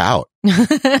tap out.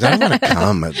 I don't want to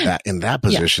come in that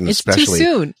position, it's especially. too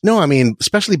soon. No, I mean,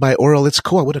 especially by oral, it's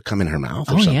cool. I would have come in her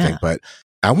mouth or something, but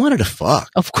I wanted to fuck.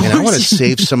 Of course. And I want to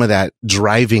save some of that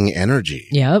driving energy.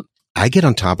 Yep. I get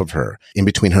on top of her in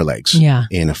between her legs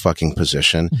in a fucking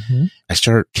position. Mm-hmm. I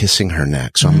start kissing her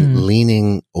neck. So I'm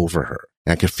leaning over her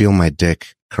and I could feel my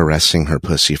dick caressing her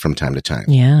pussy from time to time.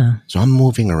 Yeah. So I'm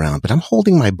moving around, but I'm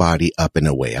holding my body up in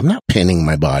a way. I'm not pinning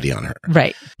my body on her.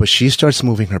 Right. But she starts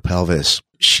moving her pelvis.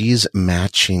 She's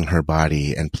matching her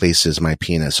body and places my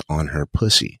penis on her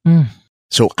pussy. Mm.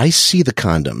 So I see the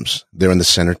condoms. They're on the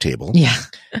center table. Yeah.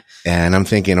 And I'm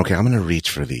thinking, okay, I'm going to reach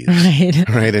for these. Right.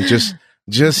 Right. And just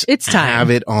it's time. Have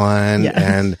it on. Yeah.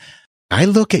 And I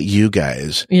look at you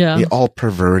guys. Yeah. You're all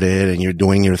perverted and you're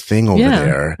doing your thing over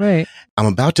there. Right. I'm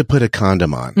about to put a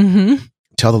condom on. Mm-hmm.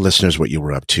 Tell the listeners what you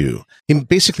were up to. He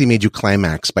basically made you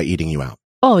climax by eating you out.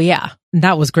 Oh, yeah.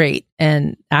 That was great.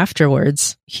 And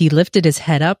afterwards, he lifted his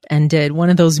head up and did one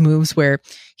of those moves where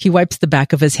he wipes the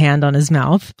back of his hand on his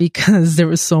mouth because there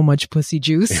was so much pussy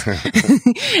juice.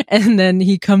 And then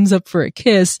he comes up for a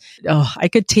kiss. Oh, I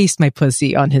could taste my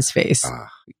pussy on his face.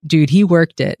 Dude, he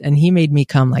worked it and he made me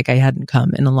come like I hadn't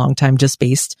come in a long time just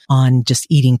based on just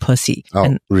eating pussy.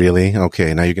 Oh, really?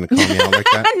 Okay. Now you're going to call me out like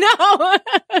that?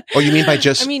 No. Oh, you mean by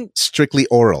just strictly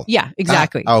oral? Yeah,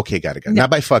 exactly. Okay, got it. Not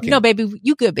by fucking. No, baby,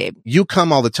 you good, babe. You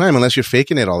come all the time unless you're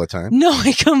faking it all the time. No,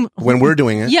 I come. When we're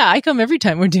doing it? Yeah, I come every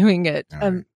time we're doing it.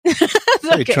 Right.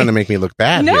 You're trying to make me look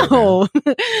bad. No.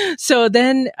 Here, so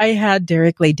then I had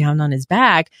Derrick lay down on his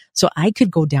back so I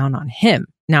could go down on him.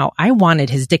 Now, I wanted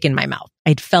his dick in my mouth.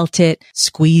 I'd felt it,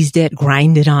 squeezed it,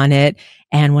 grinded on it.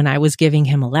 And when I was giving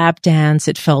him a lap dance,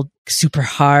 it felt super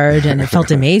hard and it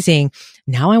felt amazing.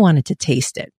 Now I wanted to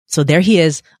taste it. So there he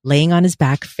is, laying on his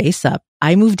back, face up.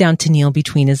 I moved down to kneel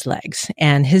between his legs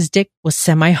and his dick was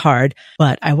semi-hard,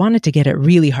 but I wanted to get it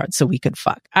really hard so we could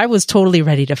fuck. I was totally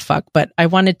ready to fuck, but I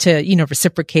wanted to,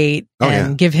 reciprocate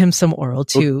and give him some oral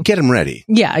too. Well, get him ready.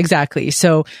 Yeah, exactly.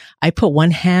 So I put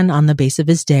one hand on the base of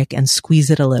his dick and squeeze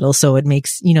it a little so it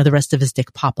makes, the rest of his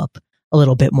dick pop up a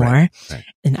little bit more. Right.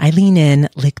 And I lean in,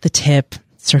 lick the tip,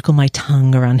 circle my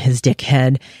tongue around his dick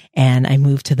head, and I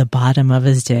move to the bottom of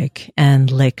his dick and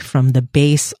lick from the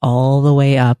base all the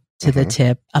way up to the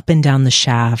tip, up and down the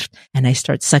shaft. And I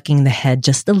start sucking the head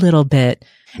just a little bit.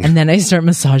 And then I start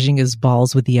massaging his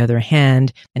balls with the other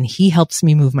hand. And he helps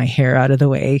me move my hair out of the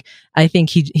way. I think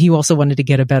he also wanted to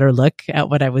get a better look at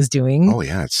what I was doing. Oh,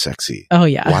 yeah. It's sexy. Oh,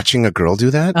 yeah. Watching a girl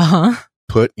do that?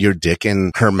 Put your dick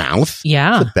in her mouth?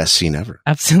 Yeah. It's the best scene ever.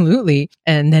 Absolutely.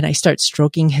 And then I start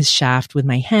stroking his shaft with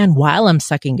my hand while I'm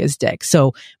sucking his dick.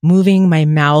 So moving my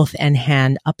mouth and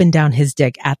hand up and down his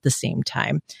dick at the same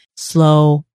time.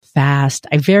 Slow, fast.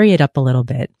 I vary it up a little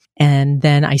bit. And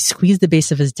then I squeeze the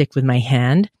base of his dick with my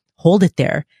hand, hold it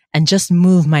there, and just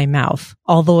move my mouth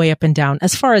all the way up and down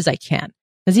as far as I can.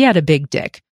 Because he had a big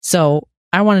dick. So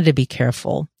I wanted to be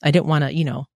careful. I didn't want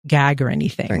to, gag or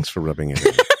anything. Thanks for rubbing it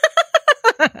in.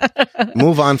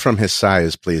 Move on from his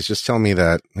size, please. Just tell me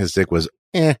that his dick was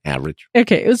average.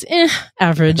 Okay, it was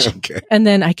average. Okay. And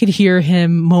then I could hear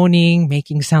him moaning,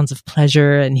 making sounds of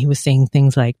pleasure. And he was saying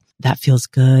things like, that feels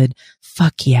good.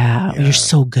 Fuck yeah. You're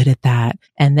so good at that.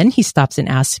 And then he stops and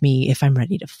asks me if I'm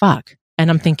ready to fuck. And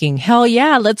I'm thinking, hell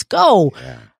yeah, let's go.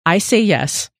 Yeah. I say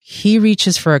yes. He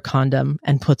reaches for a condom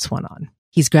and puts one on.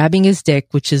 He's grabbing his dick,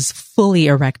 which is fully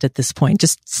erect at this point,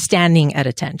 just standing at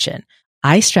attention.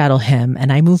 I straddle him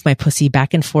and I move my pussy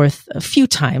back and forth a few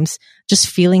times, just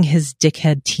feeling his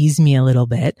dickhead tease me a little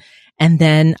bit. And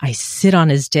then I sit on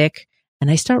his dick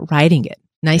and I start riding it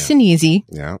nice and easy.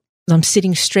 Yeah. I'm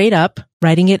sitting straight up,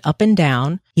 riding it up and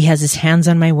down. He has his hands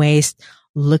on my waist,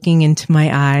 looking into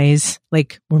my eyes,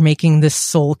 like we're making this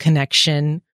soul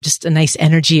connection, just a nice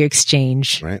energy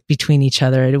exchange between each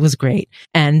other. It was great.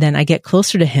 And then I get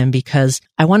closer to him because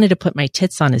I wanted to put my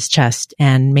tits on his chest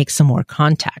and make some more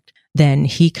contact. Then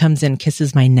he comes in,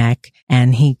 kisses my neck,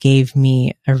 and he gave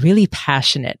me a really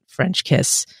passionate French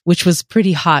kiss, which was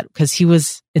pretty hot because he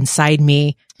was inside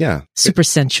me. Yeah. Super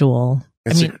sensual.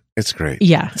 It's great.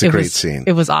 Yeah. It's a great scene.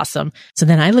 It was awesome. So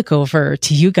then I look over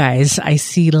to you guys. I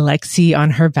see Lexi on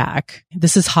her back.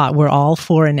 This is hot. We're all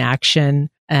four in action.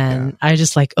 And I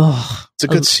just like, it's a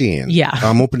good scene. Yeah.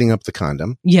 I'm opening up the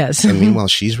condom. Yes. And meanwhile,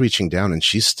 she's reaching down and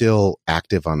she's still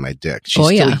active on my dick. She's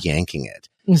still yanking it.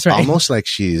 That's right. Almost like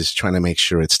she's trying to make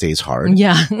sure it stays hard.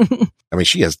 Yeah. I mean,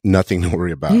 she has nothing to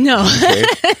worry about. No.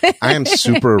 Okay? I am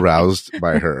super aroused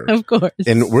by her. Of course.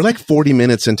 And we're like 40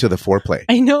 minutes into the foreplay.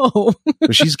 I know.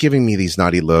 So she's giving me these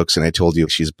naughty looks. And I told you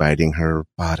she's biting her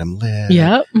bottom lip.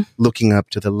 Yep. Looking up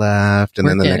to the left. And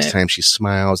then the next time she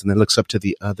smiles and then looks up to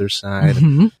the other side.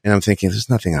 Mm-hmm. And I'm thinking,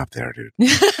 there's nothing up there, dude.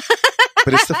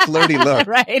 But it's the flirty look.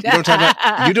 Right. You know what I'm talking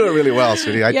about? You do it really well,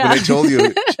 sweetie. When I told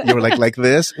you, you were like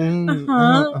this.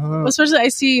 Especially I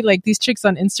see like these chicks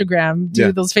on Instagram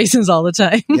do those faces all the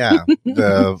time. Yeah.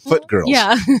 The foot girls.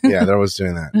 Yeah. Yeah, they're always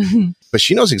doing that. But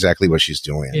she knows exactly what she's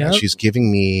doing. Yep. And she's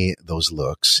giving me those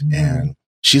looks and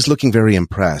she's looking very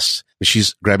impressed.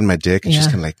 She's grabbing my dick and she's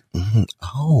kind of like,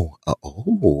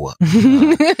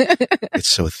 it's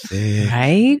so thick.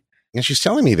 Right? And she's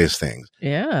telling me these things.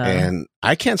 Yeah. And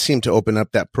I can't seem to open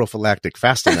up that prophylactic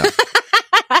fast enough.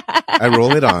 I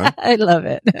roll it on. I love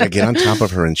it. I get on top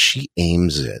of her and she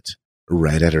aims it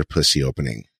right at her pussy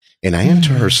opening. And I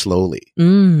enter her slowly.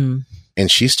 And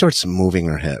she starts moving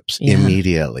her hips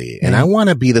immediately. And I want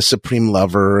to be the supreme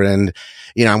lover. And,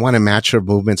 I want to match her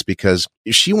movements because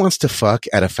she wants to fuck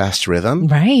at a fast rhythm.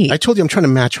 Right. I told you I'm trying to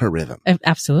match her rhythm.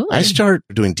 Absolutely. I start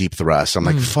doing deep thrusts. I'm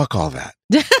like, fuck all that.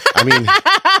 I mean,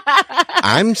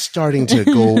 I'm starting to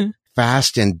go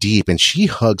fast and deep and she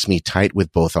hugs me tight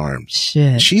with both arms.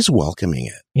 Shit. She's welcoming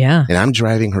it. Yeah. And I'm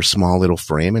driving her small little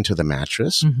frame into the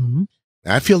mattress.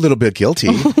 I feel a little bit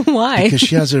guilty. Why? Because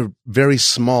she has a very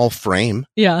small frame.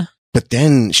 Yeah. But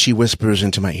then she whispers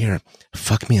into my ear,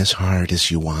 fuck me as hard as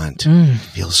you want.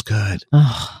 Feels good.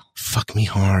 Oh. Fuck me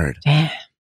hard. Damn.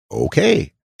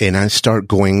 Okay. And I start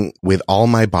going with all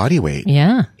my body weight.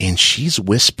 Yeah. And she's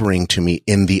whispering to me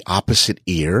in the opposite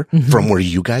ear from where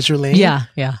you guys are laying. Yeah.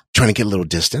 Yeah. Trying to get a little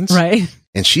distance. Right.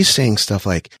 And she's saying stuff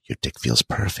like, your dick feels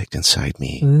perfect inside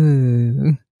me.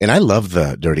 Ooh. And I love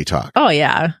the dirty talk. Oh,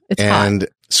 yeah. It's hot.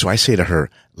 So I say to her,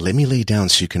 let me lay down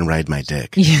so you can ride my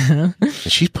dick. Yeah. And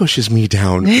she pushes me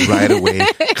down right away,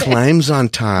 climbs on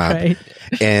top,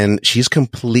 and she's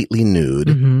completely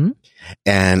nude.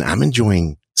 And I'm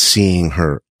enjoying seeing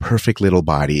her perfect little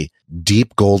body,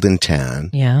 deep golden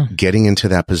tan, getting into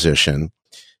that position.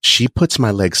 She puts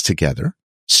my legs together,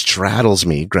 straddles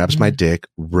me, grabs my dick,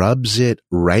 rubs it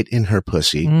right in her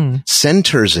pussy,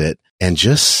 centers it, and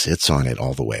just sits on it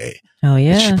all the way. Oh,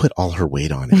 yeah. And she put all her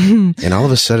weight on it. And all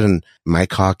of a sudden, my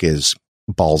cock is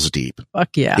balls deep.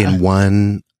 Fuck yeah. In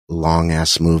one long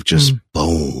ass move, just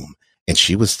boom. And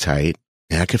she was tight.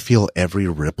 And I could feel every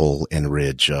ripple and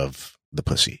ridge of the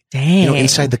pussy. Dang.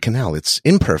 Inside the canal. It's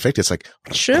imperfect. It's like,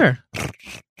 sure.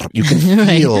 You can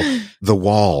feel the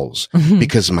walls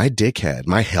because my dick head,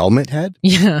 my helmet head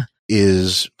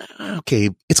is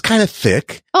okay. It's kind of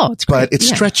thick. Oh, it's but it's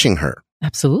stretching her.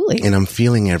 Absolutely. And I'm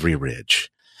feeling every ridge.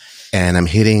 And I'm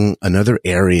hitting another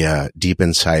area deep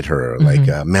inside her, like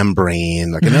a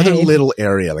membrane, like another little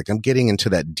area. Like I'm getting into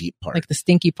that deep part. Like the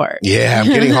stinky part. Yeah, I'm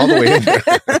getting all the way in there.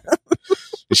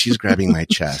 And she's grabbing my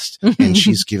chest and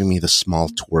she's giving me the small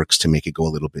twerks to make it go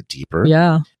a little bit deeper.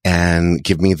 Yeah. And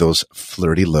give me those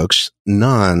flirty looks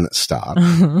non-stop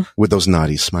with those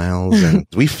naughty smiles. And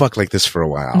we fuck like this for a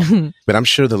while. But I'm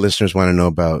sure the listeners want to know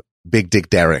about Big Dick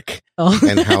Derrick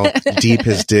and how deep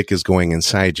his dick is going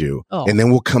inside you. And then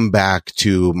we'll come back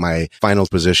to my final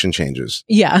position changes.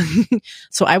 Yeah.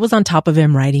 So I was on top of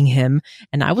him, riding him,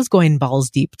 and I was going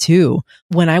balls deep too.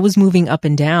 When I was moving up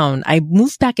and down, I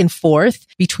moved back and forth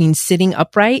between sitting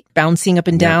upright, bouncing up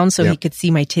and down so he could see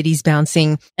my titties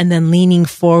bouncing, and then leaning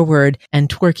forward and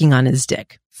twerking on his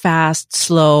dick. Fast,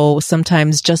 slow,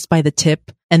 sometimes just by the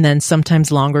tip, and then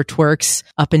sometimes longer twerks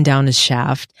up and down his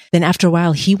shaft. Then after a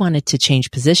while, he wanted to change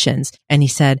positions and he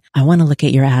said, I want to look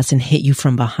at your ass and hit you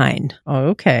from behind. Oh,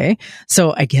 okay.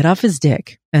 So I get off his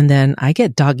dick and then I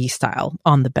get doggy style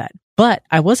on the bed, but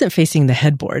I wasn't facing the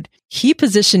headboard. He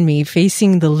positioned me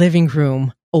facing the living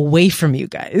room away from you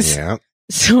guys. Yeah.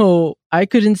 So I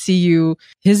couldn't see you.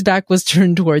 His back was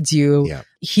turned towards you. Yeah.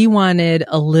 He wanted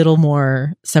a little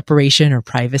more separation or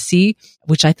privacy,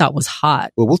 which I thought was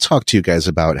hot. Well, we'll talk to you guys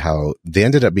about how they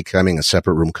ended up becoming a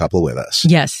separate room couple with us.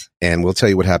 Yes. And we'll tell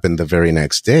you what happened the very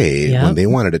next day when they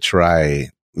wanted to try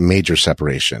major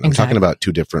separation. I'm talking about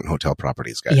 2 different hotel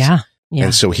properties, guys. Yeah.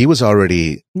 And so he was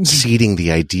already seeding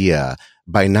the idea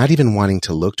by not even wanting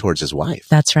to look towards his wife.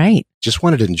 That's right. Just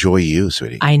wanted to enjoy you,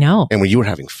 sweetie. I know. And when you were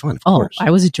having fun, of course. I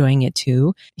was enjoying it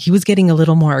too. He was getting a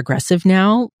little more aggressive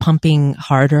now, pumping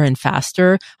harder and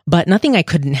faster, but nothing I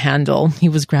couldn't handle. He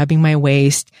was grabbing my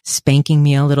waist, spanking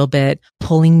me a little bit,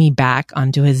 pulling me back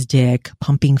onto his dick,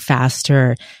 pumping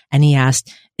faster. And he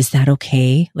asked, is that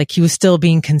okay? Like he was still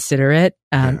being considerate,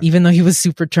 even though he was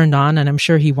super turned on, and I'm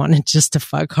sure he wanted just to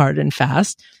fuck hard and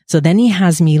fast. So then he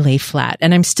has me lay flat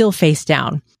and I'm still face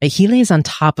down. He lays on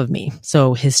top of me.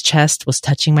 So his chest was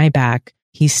touching my back.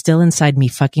 He's still inside me,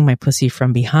 fucking my pussy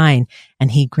from behind.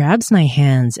 And he grabs my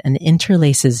hands and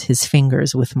interlaces his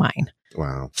fingers with mine.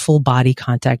 Wow. Full body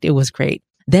contact. It was great.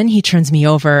 Then he turns me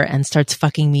over and starts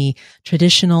fucking me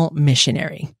traditional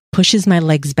missionary. pushes my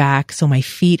legs back so my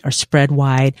feet are spread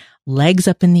wide, legs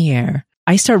up in the air.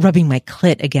 I start rubbing my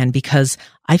clit again because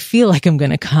I feel like I'm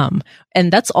going to come.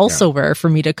 And that's also rare for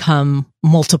me to come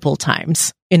multiple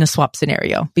times in a swap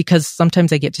scenario because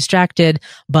sometimes I get distracted,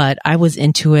 but I was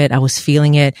into it. I was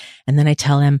feeling it. And then I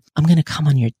tell him, I'm going to come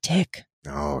on your dick.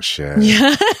 Oh, shit.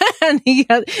 Yeah. And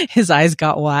his eyes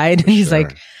got wide and he's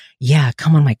like, yeah,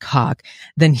 come on my cock.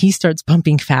 Then he starts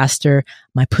pumping faster.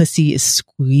 My pussy is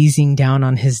squeezing down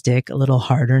on his dick a little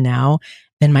harder now.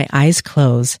 Then my eyes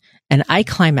close and I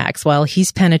climax while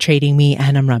he's penetrating me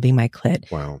and I'm rubbing my clit.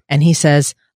 Wow. And he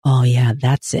says, oh yeah,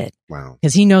 that's it. Wow.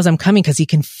 Because he knows I'm coming because he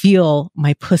can feel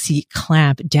my pussy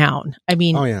clamp down. I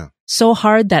mean, oh, yeah. So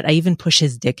hard that I even push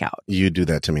his dick out. You do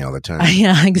that to me all the time.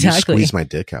 Yeah, exactly. You squeeze my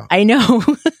dick out. I know.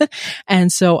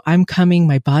 And so I'm coming,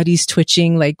 my body's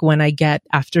twitching like when I get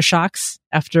aftershocks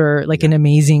after like an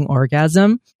amazing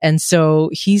orgasm. And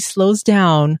so he slows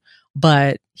down,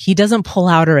 but he doesn't pull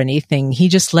out or anything. He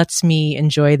just lets me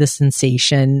enjoy the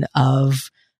sensation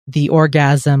of the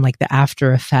orgasm, like the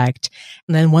after effect.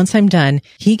 And then once I'm done,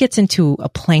 he gets into a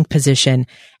plank position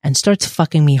and starts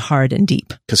fucking me hard and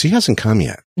deep. Because he hasn't come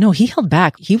yet. No, he held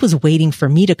back. He was waiting for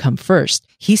me to come first.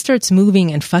 He starts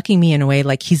moving and fucking me in a way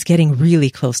like he's getting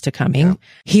really close to coming. Yeah.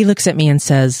 He looks at me and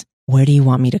says, where do you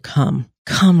want me to come?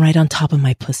 Come right on top of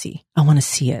my pussy. I want to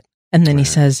see it. And then he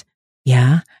says,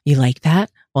 yeah, you like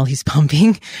that? While he's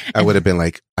pumping. I would have been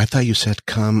like, I thought you said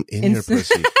come in your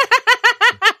pussy.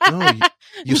 No,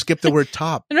 you skipped the word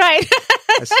top. Right.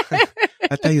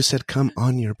 I thought you said come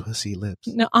on your pussy lips.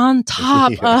 No, on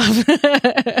top of.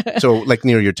 So like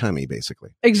near your tummy, basically.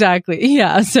 Exactly.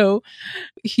 Yeah. So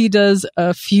he does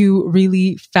a few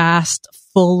really fast,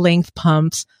 full length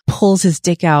pumps, pulls his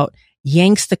dick out,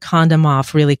 yanks the condom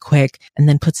off really quick, and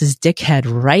then puts his dick head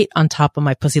right on top of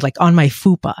my pussy, like on my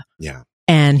fupa. Yeah.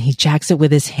 And he jacks it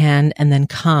with his hand and then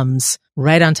comes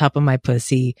right on top of my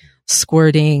pussy,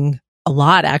 squirting a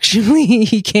lot, actually.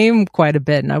 He came quite a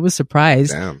bit and I was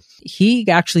surprised. Damn. He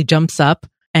actually jumps up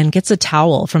and gets a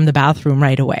towel from the bathroom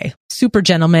right away. Super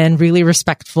gentleman, really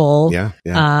respectful. Yeah.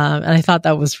 And I thought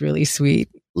that was really sweet.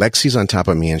 Lexi's on top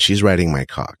of me and she's riding my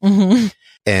cock.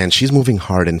 And she's moving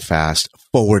hard and fast,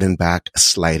 forward and back,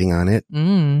 sliding on it.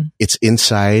 It's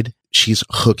inside. She's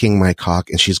hooking my cock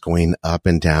and she's going up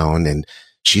and down and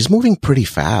she's moving pretty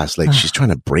fast. Like she's trying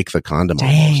to break the condom.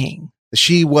 Dang. Almost.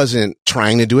 She wasn't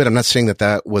trying to do it. I'm not saying that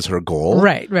that was her goal.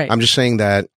 Right. I'm just saying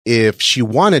that if she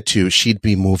wanted to, she'd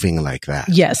be moving like that.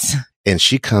 Yes. And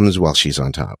she comes while she's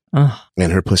on top.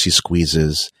 And her pussy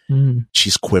squeezes.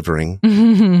 She's quivering.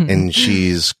 And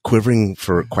she's quivering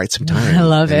for quite some time. I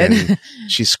love it.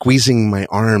 She's squeezing my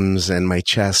arms and my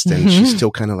chest. And she's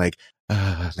still kind of like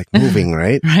moving,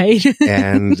 right? Right.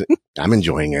 And I'm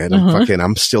enjoying it.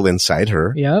 I'm still inside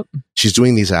her. Yep. She's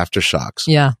doing these aftershocks.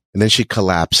 Yeah. And then she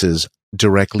collapses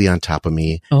directly on top of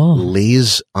me,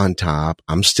 lays on top.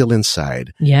 I'm still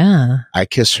inside. Yeah. I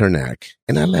kiss her neck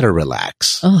and I let her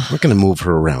relax. We're going to move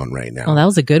her around right now. Oh, that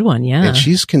was a good one. Yeah. And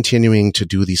she's continuing to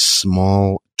do these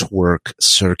small twerk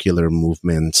circular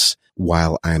movements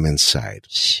while I'm inside.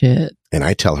 Shit. And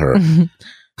I tell her,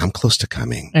 I'm close to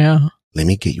coming. Yeah. Let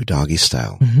me get you doggy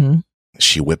style.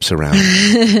 She whips around,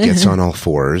 gets on all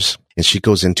fours, and she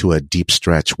goes into a deep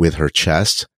stretch with her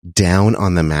chest down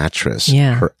on the mattress,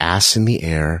 her ass in the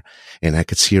air, and I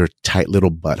could see her tight little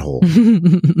butthole.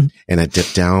 And I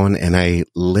dip down and I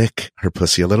lick her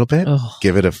pussy a little bit,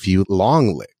 give it a few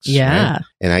long licks. Yeah. Right?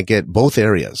 And I get both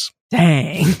areas.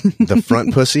 Dang. The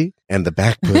front pussy and the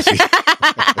back pussy.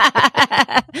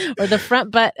 Or the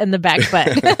front butt and the back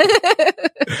butt.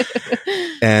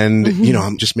 And,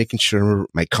 I'm just making sure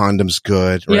my condom's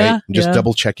good, right? Yeah, I'm just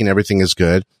double checking everything is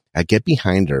good. I get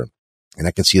behind her and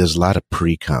I can see there's a lot of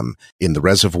pre-cum in the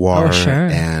reservoir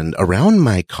and around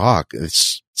my cock.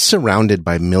 It's surrounded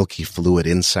by milky fluid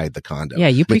inside the condom. Yeah,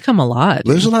 you pre-cum a lot.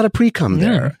 There's a lot of pre-cum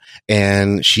there.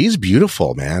 And she's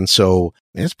beautiful, man. So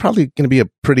it's probably going to be a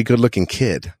pretty good looking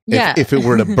kid. Yeah. If it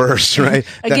were to burst, right?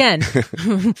 Again,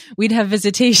 we'd have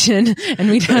visitation and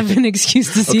we'd have an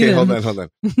excuse to see them. Hold on.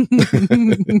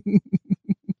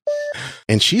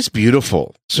 And she's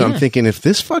beautiful. So I'm thinking if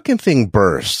this fucking thing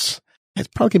bursts, it's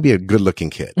probably going to be a good looking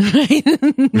kid. Right.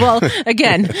 Well,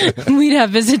 again, we'd have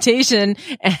visitation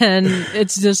and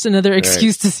it's just another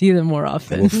excuse to see them more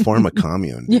often. We'll form a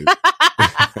commune, dude.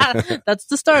 That's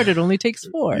the start. It only takes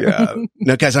 4. Yeah.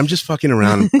 No, guys, I'm just fucking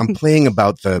around. I'm playing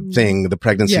about the thing, the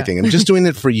pregnancy thing. I'm just doing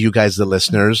it for you guys, the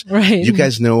listeners. Right. You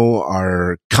guys know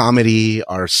our comedy,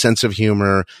 our sense of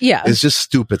humor is just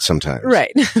stupid sometimes.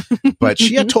 Right. But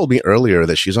she had told me earlier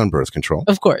that she's on birth control.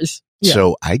 Of course. Yeah.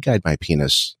 So I guide my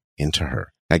penis into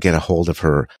her. I get a hold of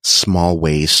her small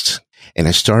waist and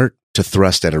I start to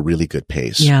thrust at a really good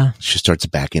pace. Yeah. She starts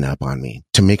backing up on me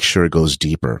to make sure it goes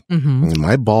deeper. Mm-hmm. And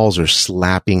my balls are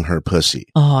slapping her pussy.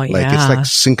 Oh, Like yeah. it's like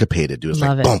syncopated, dude. It's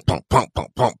Love like it. boom, boom, boom, boom,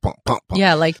 boom, boom, boom, boom.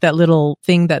 Yeah, like that little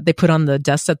thing that they put on the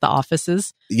desks at the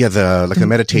offices. Yeah, the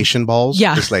meditation balls.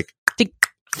 Yeah. It's like Tick.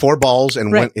 4 balls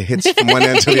and Right. one, it hits from one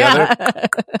end to the Yeah. other.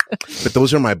 But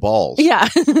those are my balls. Yeah.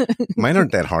 Mine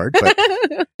aren't that hard, but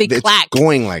They it's clack.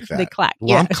 going like that. They clack. Well,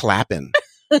 Yeah. I'm clapping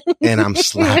and I'm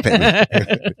slapping.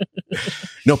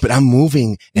 No, but I'm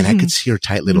moving and I could see her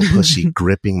tight little pussy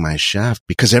gripping my shaft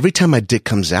because every time my dick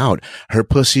comes out, her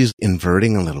pussy's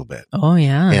inverting a little bit. Oh,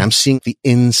 yeah. And I'm seeing the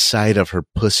inside of her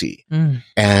pussy. Mm.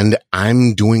 And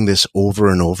I'm doing this over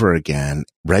and over again.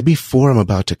 Right before I'm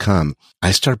about to come,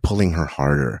 I start pulling her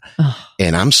harder Oh,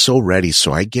 and I'm so ready.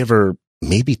 So I give her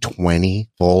maybe 20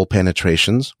 full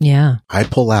penetrations. yeah. I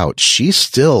pull out. She's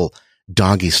still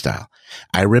doggy style.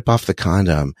 I rip off the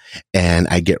condom and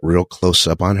I get real close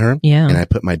up on her. Yeah. And I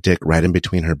put my dick right in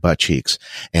between her butt cheeks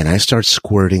and I start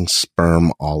squirting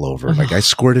sperm all over. Like I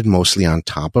squirted mostly on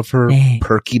top of her Dang.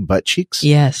 perky butt cheeks.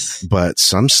 Yes. But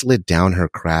some slid down her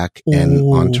crack and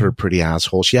Ooh. onto her pretty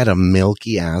asshole. She had a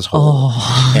milky asshole.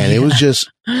 Oh. And it was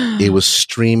just, it was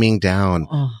streaming down.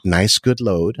 Oh, Nice, good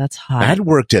load. that's hot. I had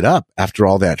worked it up after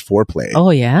all that foreplay. Oh,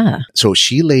 yeah. So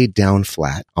she laid down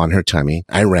flat on her tummy.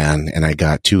 I ran and I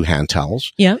got 2 hand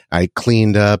towels. Yep. I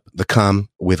cleaned up the cum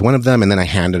with one of them and then I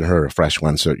handed her a fresh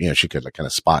one. So, she could like kind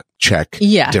of spot check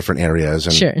Yeah. different areas.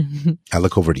 And Sure. I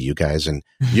look over to you guys and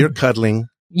you're cuddling.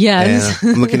 Yes.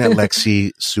 And I'm looking at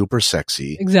Lexi, super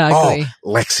sexy. Exactly. Oh,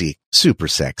 Lexi, super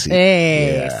sexy.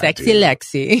 Hey, Yeah, sexy dude.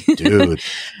 Lexi. Dude.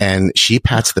 And she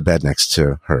pats the bed next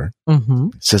to her, Mm-hmm.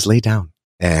 says, lay down.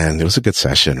 And it was a good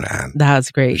session, man. That was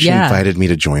great. She Yeah. invited me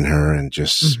to join her and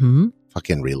just Mm-hmm.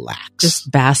 fucking relax. Just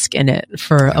bask in it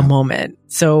for Yeah. a moment.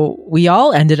 So we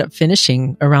all ended up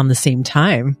finishing around the same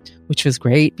time, which was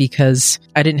great because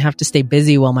I didn't have to stay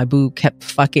busy while my boo kept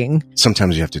fucking.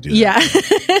 Sometimes you have to do that. Yeah.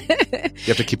 You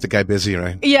have to keep the guy busy,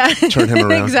 right? Yeah. Turn him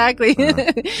around. Exactly.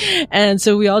 And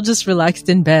so we all just relaxed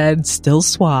in bed, still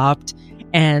swapped.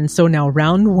 And so now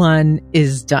round 1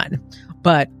 is done.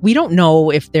 But we don't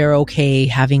know if they're okay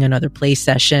having another play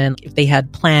session, if they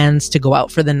had plans to go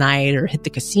out for the night or hit the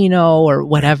casino or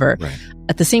whatever. Right.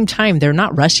 At the same time, they're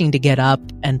not rushing to get up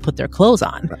and put their clothes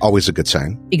on. Always a good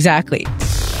sign. Exactly.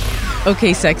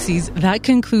 Okay, sexies, that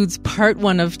concludes part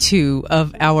 1 of 2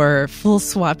 of our full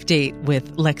swap date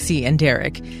with Lexi and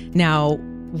Derrick. Now,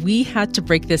 we had to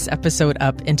break this episode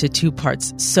up into 2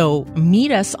 parts. So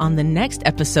meet us on the next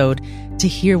episode to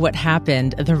hear what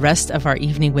happened the rest of our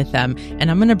evening with them.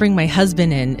 And I'm going to bring my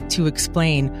husband in to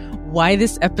explain why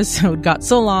this episode got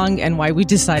so long and why we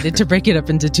decided to break it up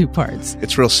into 2 parts.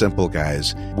 It's real simple,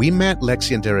 guys. We met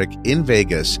Lexi and Derrick in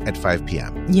Vegas at 5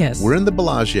 p.m. Yes. We're in the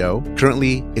Bellagio.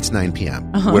 Currently, it's 9 p.m.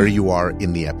 Uh-huh. Where you are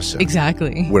in the episode.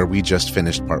 Exactly. Where we just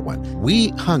finished part 1. We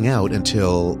hung out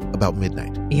until about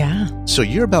midnight. Yeah. So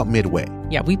you're about midway.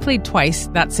 Yeah, we played twice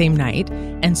that same night.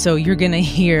 And so you're going to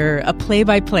hear a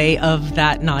play-by-play of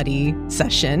that naughty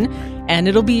session. And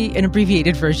it'll be an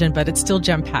abbreviated version, but it's still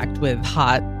jam-packed with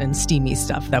hot and steamy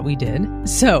stuff that we did.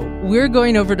 So we're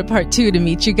going over to part 2 to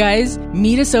meet you guys.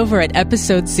 Meet us over at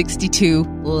episode 62.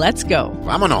 Let's go.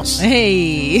 Vámonos.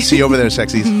 Hey. See you over there,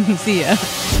 sexies. See ya.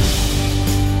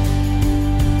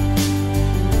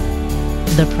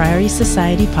 The Priory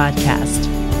Society Podcast.